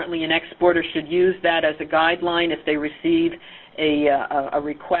 Certainly an exporter should use that as a guideline if they receive a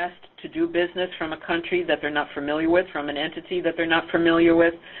request to do business from a country that they're not familiar with, from an entity that they're not familiar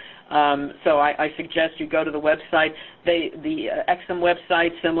with. So I suggest you go to the website. The Ex-Im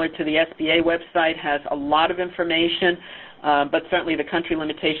website, similar to the SBA website, has a lot of information. But certainly the country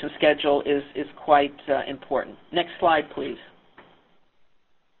limitation schedule is quite important. Next slide, please.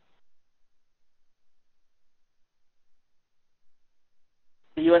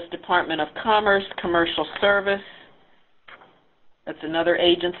 The U.S. Department of Commerce, Commercial Service. That's another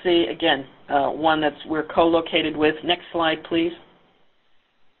agency, again, one that we're co-located with. Next slide, please.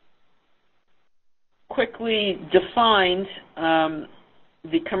 Quickly defined,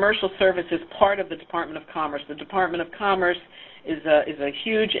 the commercial service is part of the Department of Commerce. The Department of Commerce is a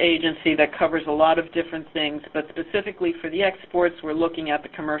huge agency that covers a lot of different things, but specifically for the exports, we're looking at the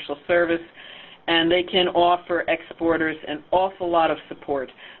commercial service, and they can offer exporters an awful lot of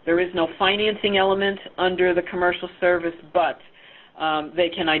support. There is no financing element under the commercial service, but they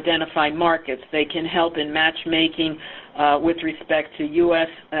can identify markets. They can help in matchmaking with respect to U.S.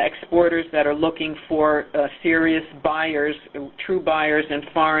 exporters that are looking for serious buyers, true buyers in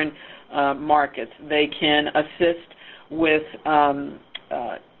foreign markets. They can assist with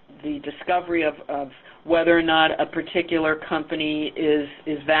the discovery of whether or not a particular company is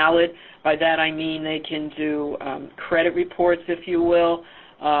valid. By that I mean they can do credit reports, if you will,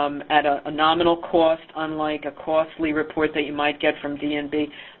 at a nominal cost, unlike a costly report that you might get from DNB.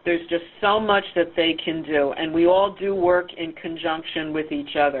 There's just so much that they can do, and we all do work in conjunction with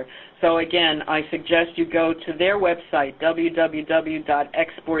each other. So again, I suggest you go to their website,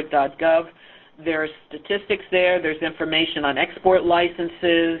 www.export.gov. There's statistics there. There's information on export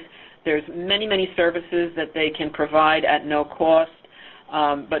licenses. There's many, many services that they can provide at no cost,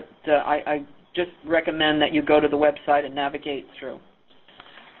 but I just recommend that you go to the website and navigate through.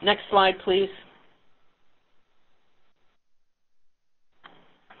 Next slide, please.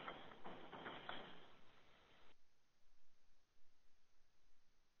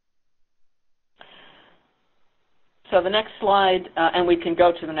 So the next slide, and we can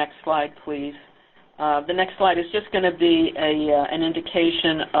go to the next slide, please. The next slide is just going to be an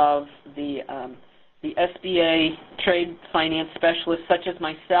indication of the the SBA trade finance specialists such as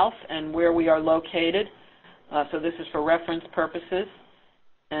myself and where we are located. So this is for reference purposes.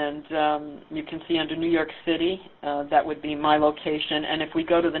 And you can see under New York City, that would be my location. And if we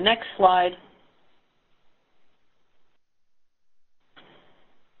go to the next slide,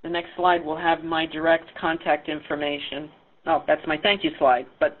 the next slide will have my direct contact information. Oh, that's my thank you slide.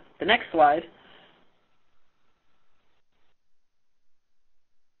 But the next slide,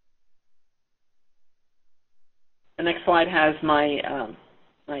 has my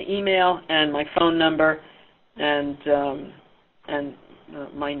my email and my phone number and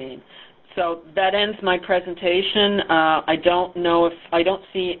my name. So that ends my presentation. I don't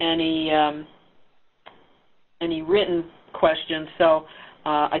see any written questions. So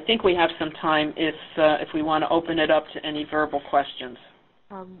I think we have some time if we want to open it up to any verbal questions.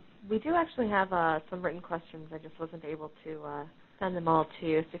 We do actually have some written questions. I just wasn't able to send them all to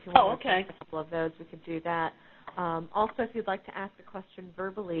you. So if you want to ask a couple of those, we could do that. Also, if you'd like to ask a question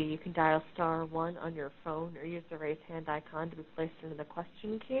verbally, you can dial *1 on your phone or use the raise hand icon to be placed into the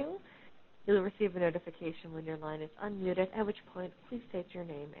question queue. You'll receive a notification when your line is unmuted, at which point please state your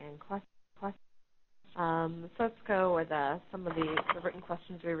name and question. So let's go with some of the written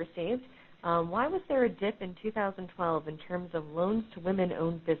questions we received. Why was there a dip in 2012 in terms of loans to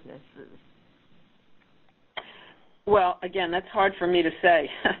women-owned businesses? Well, again, that's hard for me to say.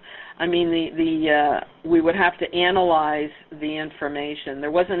 I mean, we would have to analyze the information. There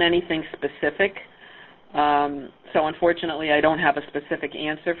wasn't anything specific, so unfortunately, I don't have a specific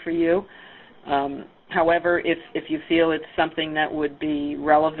answer for you. However, if you feel it's something that would be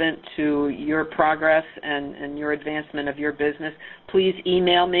relevant to your progress and your advancement of your business, please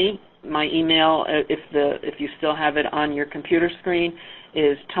email me. My email, if you still have it on your computer screen,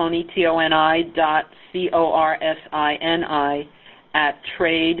 is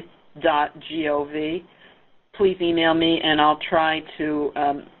tony.corsini@trade.gov. Please email me, and I'll try to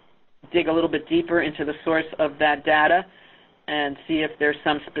dig a little bit deeper into the source of that data and see if there's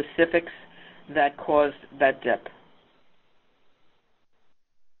some specifics that caused that dip.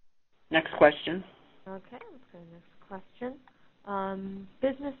 Next question. Okay, let's go to the next question.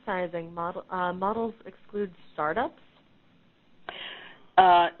 Business sizing models exclude startups?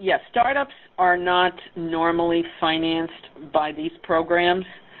 Yes, startups are not normally financed by these programs.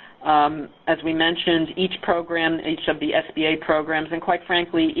 As we mentioned, each of the SBA programs, and quite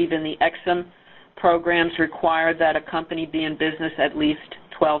frankly, even the EXIM programs require that a company be in business at least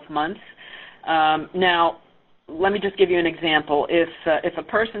 12 months. Now, let me just give you an example. If a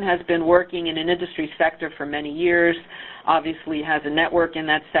person has been working in an industry sector for many years, obviously has a network in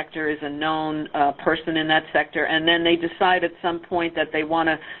that sector, is a known person in that sector, and then they decide at some point that they want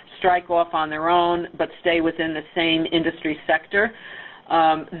to strike off on their own but stay within the same industry sector,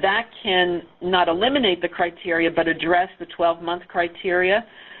 that can not eliminate the criteria but address the 12-month criteria.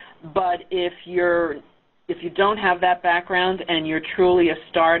 But if you don't have that background and you're truly a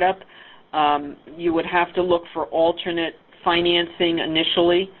startup, you would have to look for alternate financing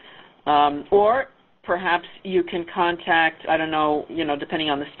initially, or perhaps you can contact, I don't know,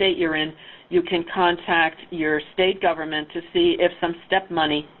 depending on the state you're in, you can contact your state government to see if some step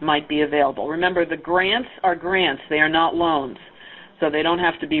money might be available. Remember, the grants are grants. They are not loans, so they don't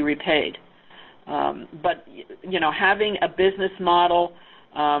have to be repaid. But, having a business model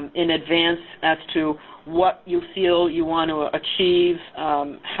in advance as to what you feel you want to achieve,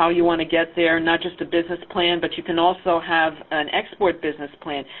 how you want to get there, not just a business plan, but you can also have an export business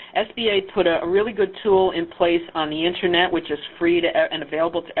plan. SBA put a really good tool in place on the Internet, which is free and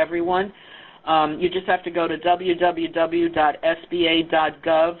available to everyone. You just have to go to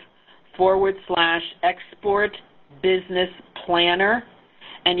www.sba.gov/export business planner,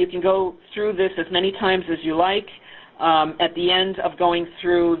 and you can go through this as many times as you like. At the end of going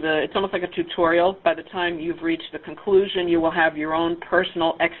through it's almost like a tutorial. By the time you've reached the conclusion, you will have your own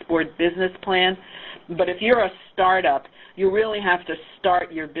personal export business plan. But if you're a startup, you really have to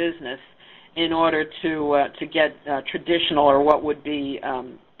start your business in order to get traditional, or what would be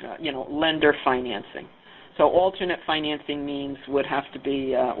lender financing. So alternate financing means would have to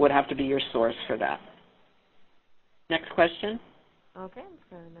be your source for that. Next question. Okay, let's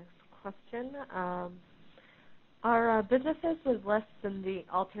go to the next question. Are businesses with less than the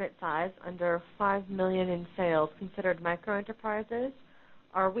alternate size, under $5 million in sales, considered microenterprises?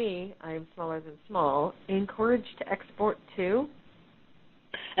 Are we, I am smaller than small, encouraged to export too?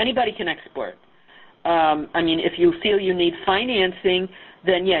 Anybody can export. If you feel you need financing,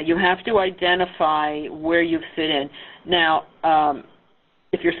 then yeah, you have to identify where you fit in. Now,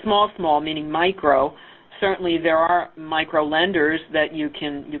 if you're small, meaning micro, certainly there are micro lenders that you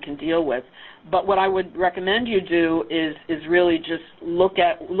can deal with. But what I would recommend you do is really just look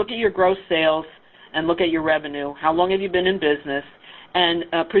at your gross sales and look at your revenue. How long have you been in business? And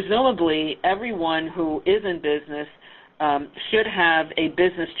presumably everyone who is in business should have a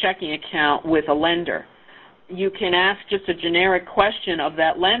business checking account with a lender. You can ask just a generic question of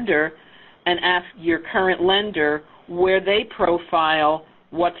that lender and ask your current lender where they profile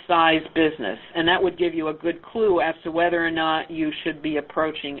what size business, and that would give you a good clue as to whether or not you should be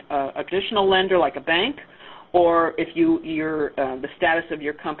approaching an additional lender like a bank, or if the status of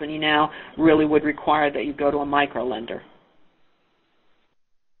your company now really would require that you go to a micro lender.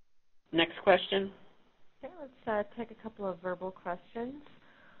 Next question. Okay, let's take a couple of verbal questions.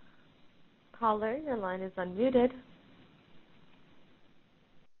 Caller, your line is unmuted.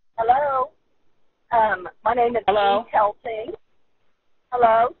 Hello. My name is Hello. Dee Helsing.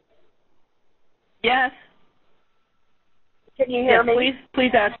 Hello? Yes. Can you hear me?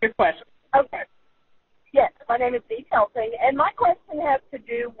 Please ask your question. Okay. Yes, my name is Dee Helsing, and my question has to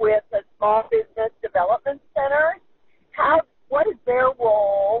do with the Small Business Development Centers. What is their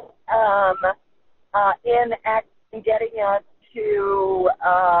role in getting us to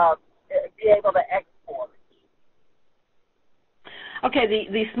be able to export? Okay,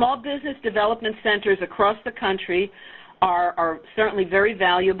 the Small Business Development Centers across the country are certainly very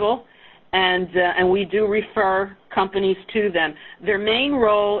valuable, and we do refer companies to them. Their main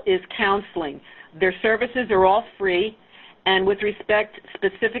role is counseling. Their services are all free, and with respect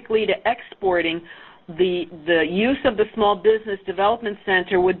specifically to exporting, the use of the Small Business Development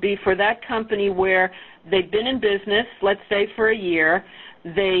Center would be for that company where they've been in business, let's say for a year.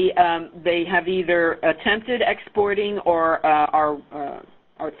 They have either attempted exporting or are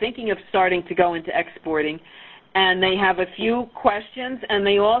thinking of starting to go into exporting, and they have a few questions, and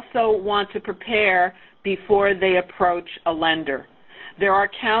they also want to prepare before they approach a lender. There are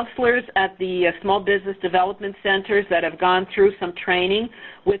counselors at the Small Business Development Centers that have gone through some training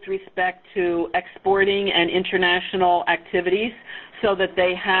with respect to exporting and international activities so that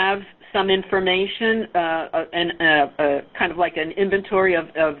they have some information and kind of like an inventory of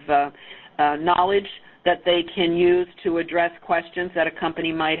knowledge that they can use to address questions that a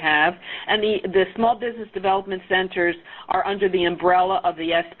company might have. And the Small Business Development Centers are under the umbrella of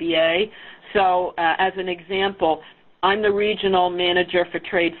the SBA. So as an example, I'm the regional manager for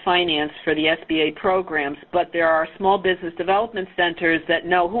trade finance for the SBA programs, but there are Small Business Development Centers that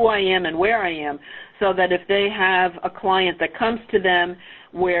know who I am and where I am, so that if they have a client that comes to them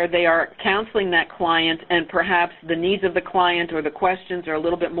where they are counseling that client and perhaps the needs of the client or the questions are a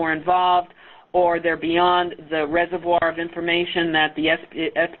little bit more involved, or they're beyond the reservoir of information that the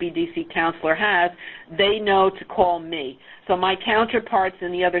SBDC counselor has, they know to call me. So my counterparts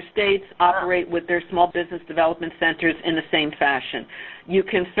in the other states operate with their Small Business Development Centers in the same fashion. You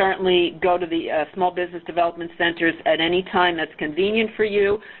can certainly go to the Small Business Development Centers at any time that's convenient for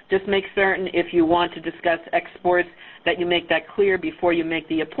you. Just make certain if you want to discuss exports that you make that clear before you make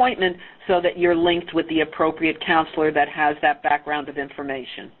the appointment so that you're linked with the appropriate counselor that has that background of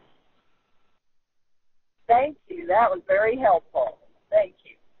information. Thank you. That was very helpful. Thank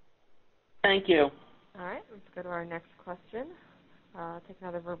you. Thank you. All right, let's go to our next question. Take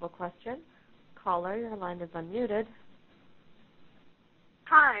another verbal question. Caller, your line is unmuted.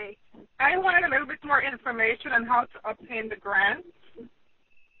 Hi. I wanted a little bit more information on how to obtain the grant.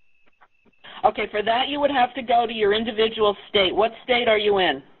 Okay, for that you would have to go to your individual state. What state are you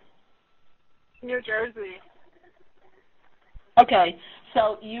in? New Jersey. Okay,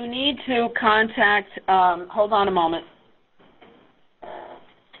 so you need to contact, hold on a moment.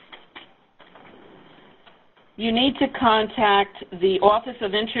 You need to contact the Office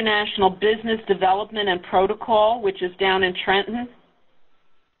of International Business Development and Protocol, which is down in Trenton.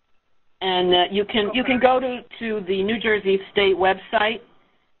 And you can go to the New Jersey State website,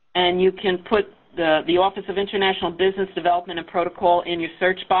 and you can put the Office of International Business Development and Protocol in your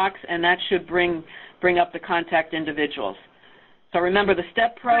search box, and that should bring up the contact individuals. So remember, the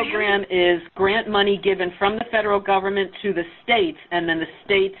STEP program is grant money given from the federal government to the states, and then the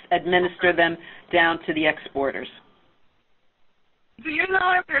states administer them down to the exporters. Do you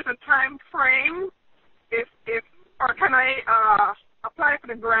know if there's a time frame, or can I apply for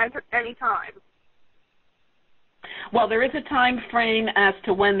the grant at any time? Well, there is a time frame as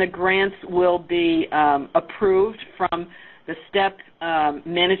to when the grants will be approved from the STEP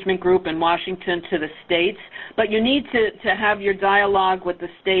management group in Washington to the states, but you need to have your dialogue with the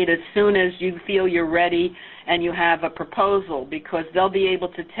state as soon as you feel you're ready and you have a proposal, because they'll be able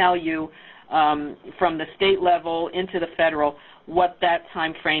to tell you from the state level into the federal, what that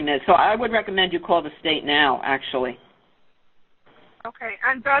time frame is. So I would recommend you call the state now, actually. Okay.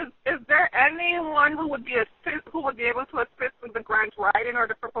 And is there anyone who would be able to assist with the grant writing or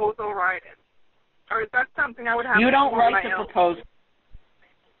the proposal writing? Or is that something I would have to do? You don't write the proposal.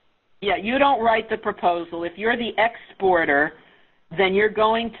 Yeah, you don't write the proposal. If you're the exporter, then you're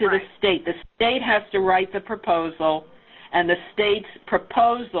going to the state. The state has to write the proposal, and the state's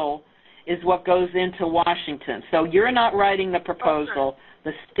proposal is what goes into Washington. So you're not writing the proposal.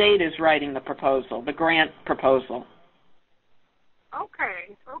 The state is writing the proposal, the grant proposal.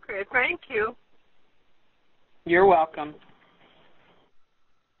 Okay. Thank you. You're welcome.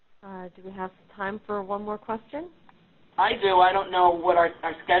 Do we have time for one more question? I do. I don't know what our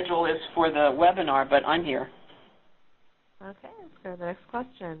schedule is for the webinar, but I'm here. Okay, let's go to the next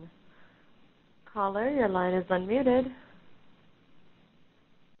question. Caller, your line is unmuted.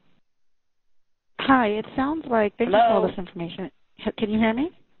 Hi, it sounds like, thank you for all this information. Can you hear me?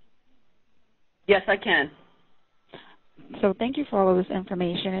 Yes, I can. So thank you for all of this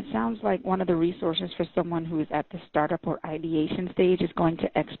information. It sounds like one of the resources for someone who is at the startup or ideation stage is going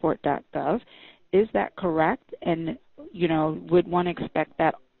to export.gov. Is that correct? And, would one expect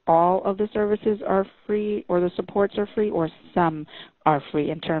that all of the services are free or the supports are free or some are free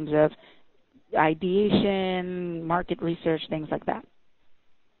in terms of ideation, market research, things like that?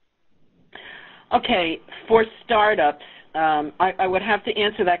 Okay, for startups, I would have to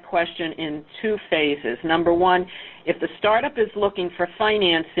answer that question in two phases. Number one, if the startup is looking for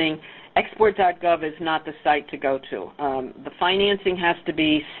financing, export.gov is not the site to go to. The financing has to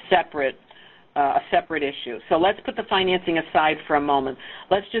be a separate issue. So let's put the financing aside for a moment.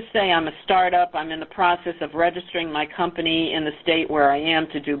 Let's just say I'm a startup. I'm in the process of registering my company in the state where I am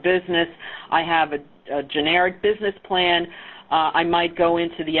to do business. I have a generic business plan. I might go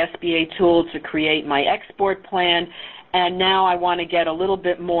into the SBA tool to create my export plan, and now I want to get a little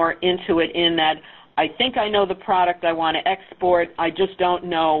bit more into it in that I think I know the product I want to export. I just don't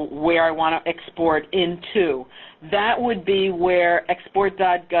know where I want to export into. That would be where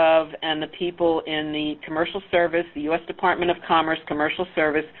export.gov and the people in the commercial service, the U.S. Department of Commerce Commercial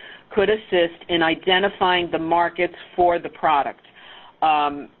Service, could assist in identifying the markets for the product.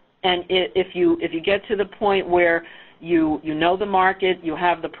 And if you get to the point where you know the market, you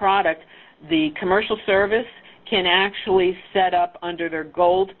have the product, the commercial service can actually set up under their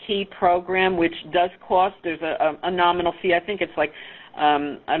Gold Key program, which does cost. There's a nominal fee. I think it's like,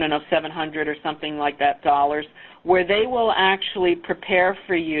 $700 or something like that dollars, where they will actually prepare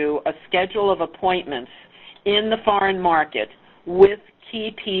for you a schedule of appointments in the foreign market with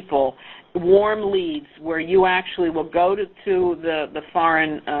key people, warm leads, where you actually will go to the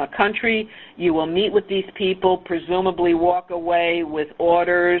foreign country, you will meet with these people, presumably walk away with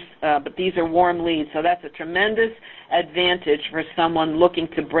orders, but these are warm leads, so that's a tremendous advantage for someone looking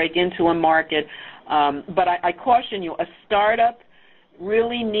to break into a market. But I caution you, a startup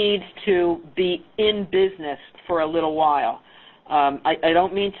really needs to be in business for a little while. I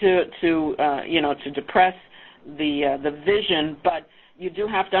don't mean to depress the vision, but you do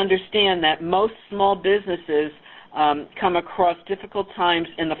have to understand that most small businesses come across difficult times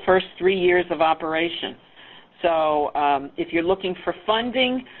in the first 3 years of operation. So if you're looking for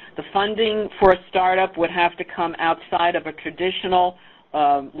funding, the funding for a startup would have to come outside of a traditional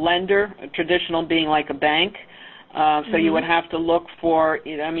lender, traditional being like a bank. So you would have to look for,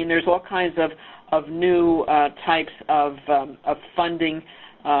 there's all kinds of new types of funding.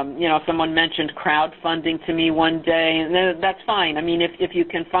 Someone mentioned crowdfunding to me one day, and that's fine. If you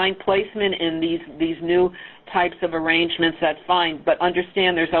can find placement in these new types of arrangements, that's fine. But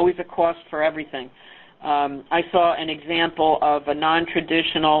understand there's always a cost for everything. I saw an example of a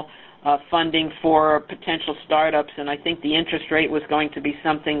non-traditional funding for potential startups, and I think the interest rate was going to be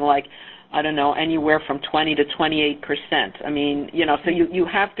something like, anywhere from 20 to 28%. So you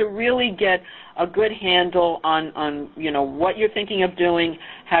have to really get a good handle on what you're thinking of doing,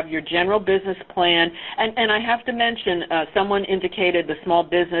 have your general business plan, and I have to mention, someone indicated the small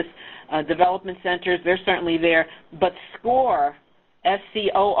business development centers, they're certainly there, but SCORE,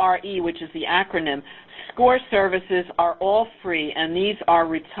 S-C-O-R-E, which is the acronym, SCORE services are all free, and these are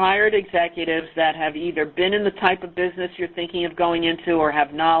retired executives that have either been in the type of business you're thinking of going into or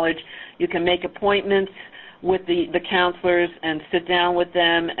have knowledge. You can make appointments with the counselors and sit down with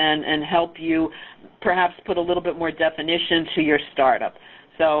them and help you perhaps put a little bit more definition to your startup.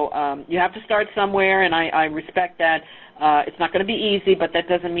 So you have to start somewhere, and I respect that. It's not going to be easy, but that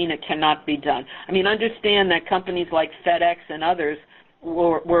doesn't mean it cannot be done. Understand that companies like FedEx and others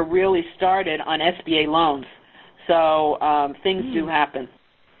were really started on SBA loans. So things do happen.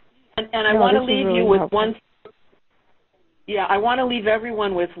 And I want to leave you with one. Yeah, I want to leave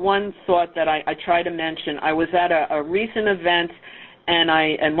everyone with one thought that I try to mention. I was at a recent event,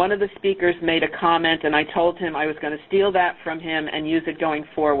 and one of the speakers made a comment, and I told him I was going to steal that from him and use it going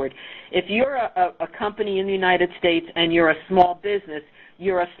forward. If you're a company in the United States and you're a small business,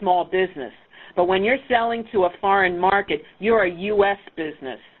 you're a small business. But when you're selling to a foreign market, you're a U.S.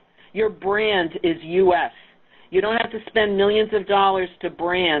 business. Your brand is U.S. You don't have to spend millions of dollars to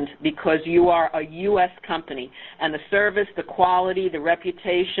brand because you are a U.S. company. And the service, the quality, the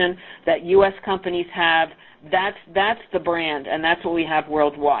reputation that U.S. companies have, that's the brand, and that's what we have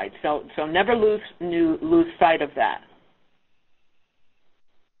worldwide. So never lose sight of that.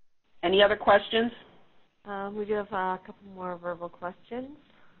 Any other questions? We do have a couple more verbal questions.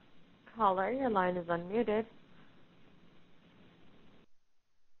 Caller, your line is unmuted.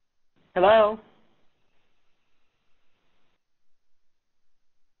 Hello?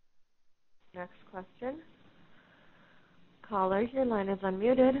 Next question. Caller, your line is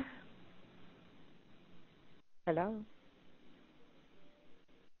unmuted. Hello?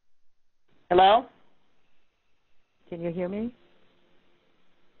 Hello? Can you hear me?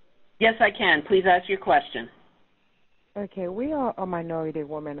 Yes, I can. Please ask your question. Okay, we are a minority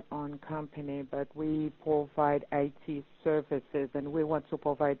woman-owned company, but we provide IT services, and we want to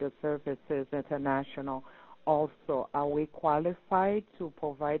provide the services international also. Are we qualified to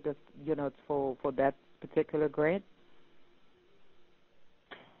provide the, for that particular grant?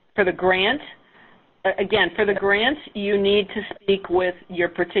 For the grant? Again, for the grant, you need to speak with your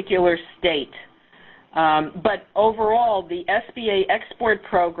particular state. But overall, the SBA export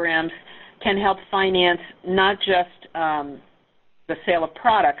programs can help finance not just the sale of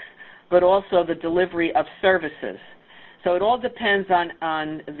products, but also the delivery of services. So it all depends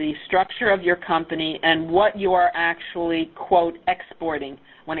on the structure of your company and what you are actually, quote, exporting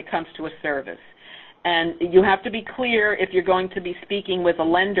when it comes to a service. And you have to be clear if you're going to be speaking with a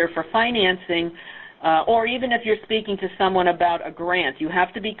lender for financing, or even if you're speaking to someone about a grant, you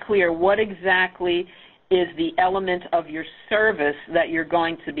have to be clear what exactly is the element of your service that you're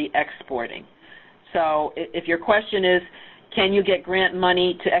going to be exporting. So if your question is, can you get grant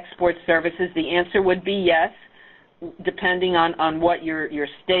money to export services, the answer would be yes, depending on what your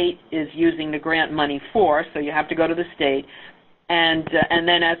state is using the grant money for, so you have to go to the state. And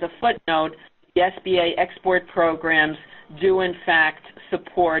then as a footnote, the SBA export programs do in fact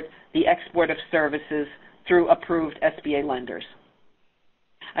support the export of services through approved SBA lenders.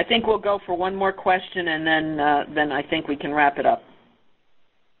 I think we'll go for one more question, and then I think we can wrap it up.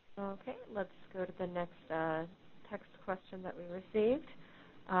 Okay, let's go to the next text question that we received.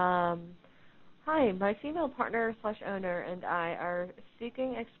 Hi, my female partner/owner and I are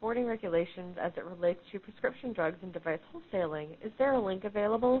seeking exporting regulations as it relates to prescription drugs and device wholesaling. Is there a link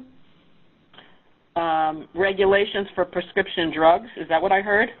available? Regulations for prescription drugs, is that what I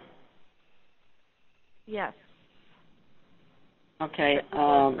heard? Yes. Okay.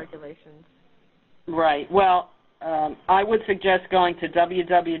 Regulations. Right. Well, I would suggest going to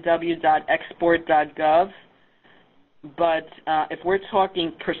www.export.gov. But if we're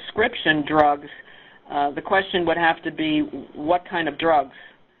talking prescription drugs, the question would have to be what kind of drugs.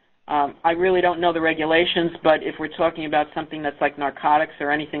 I really don't know the regulations, but if we're talking about something that's like narcotics or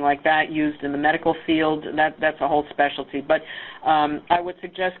anything like that used in the medical field, that's a whole specialty. But I would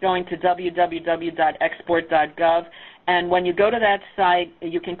suggest going to www.export.gov, and when you go to that site,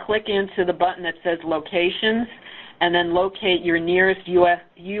 you can click into the button that says Locations, and then locate your nearest U.S.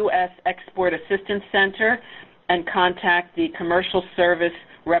 Export Assistance Center and contact the commercial service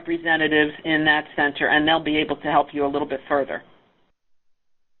representatives in that center, and they'll be able to help you a little bit further.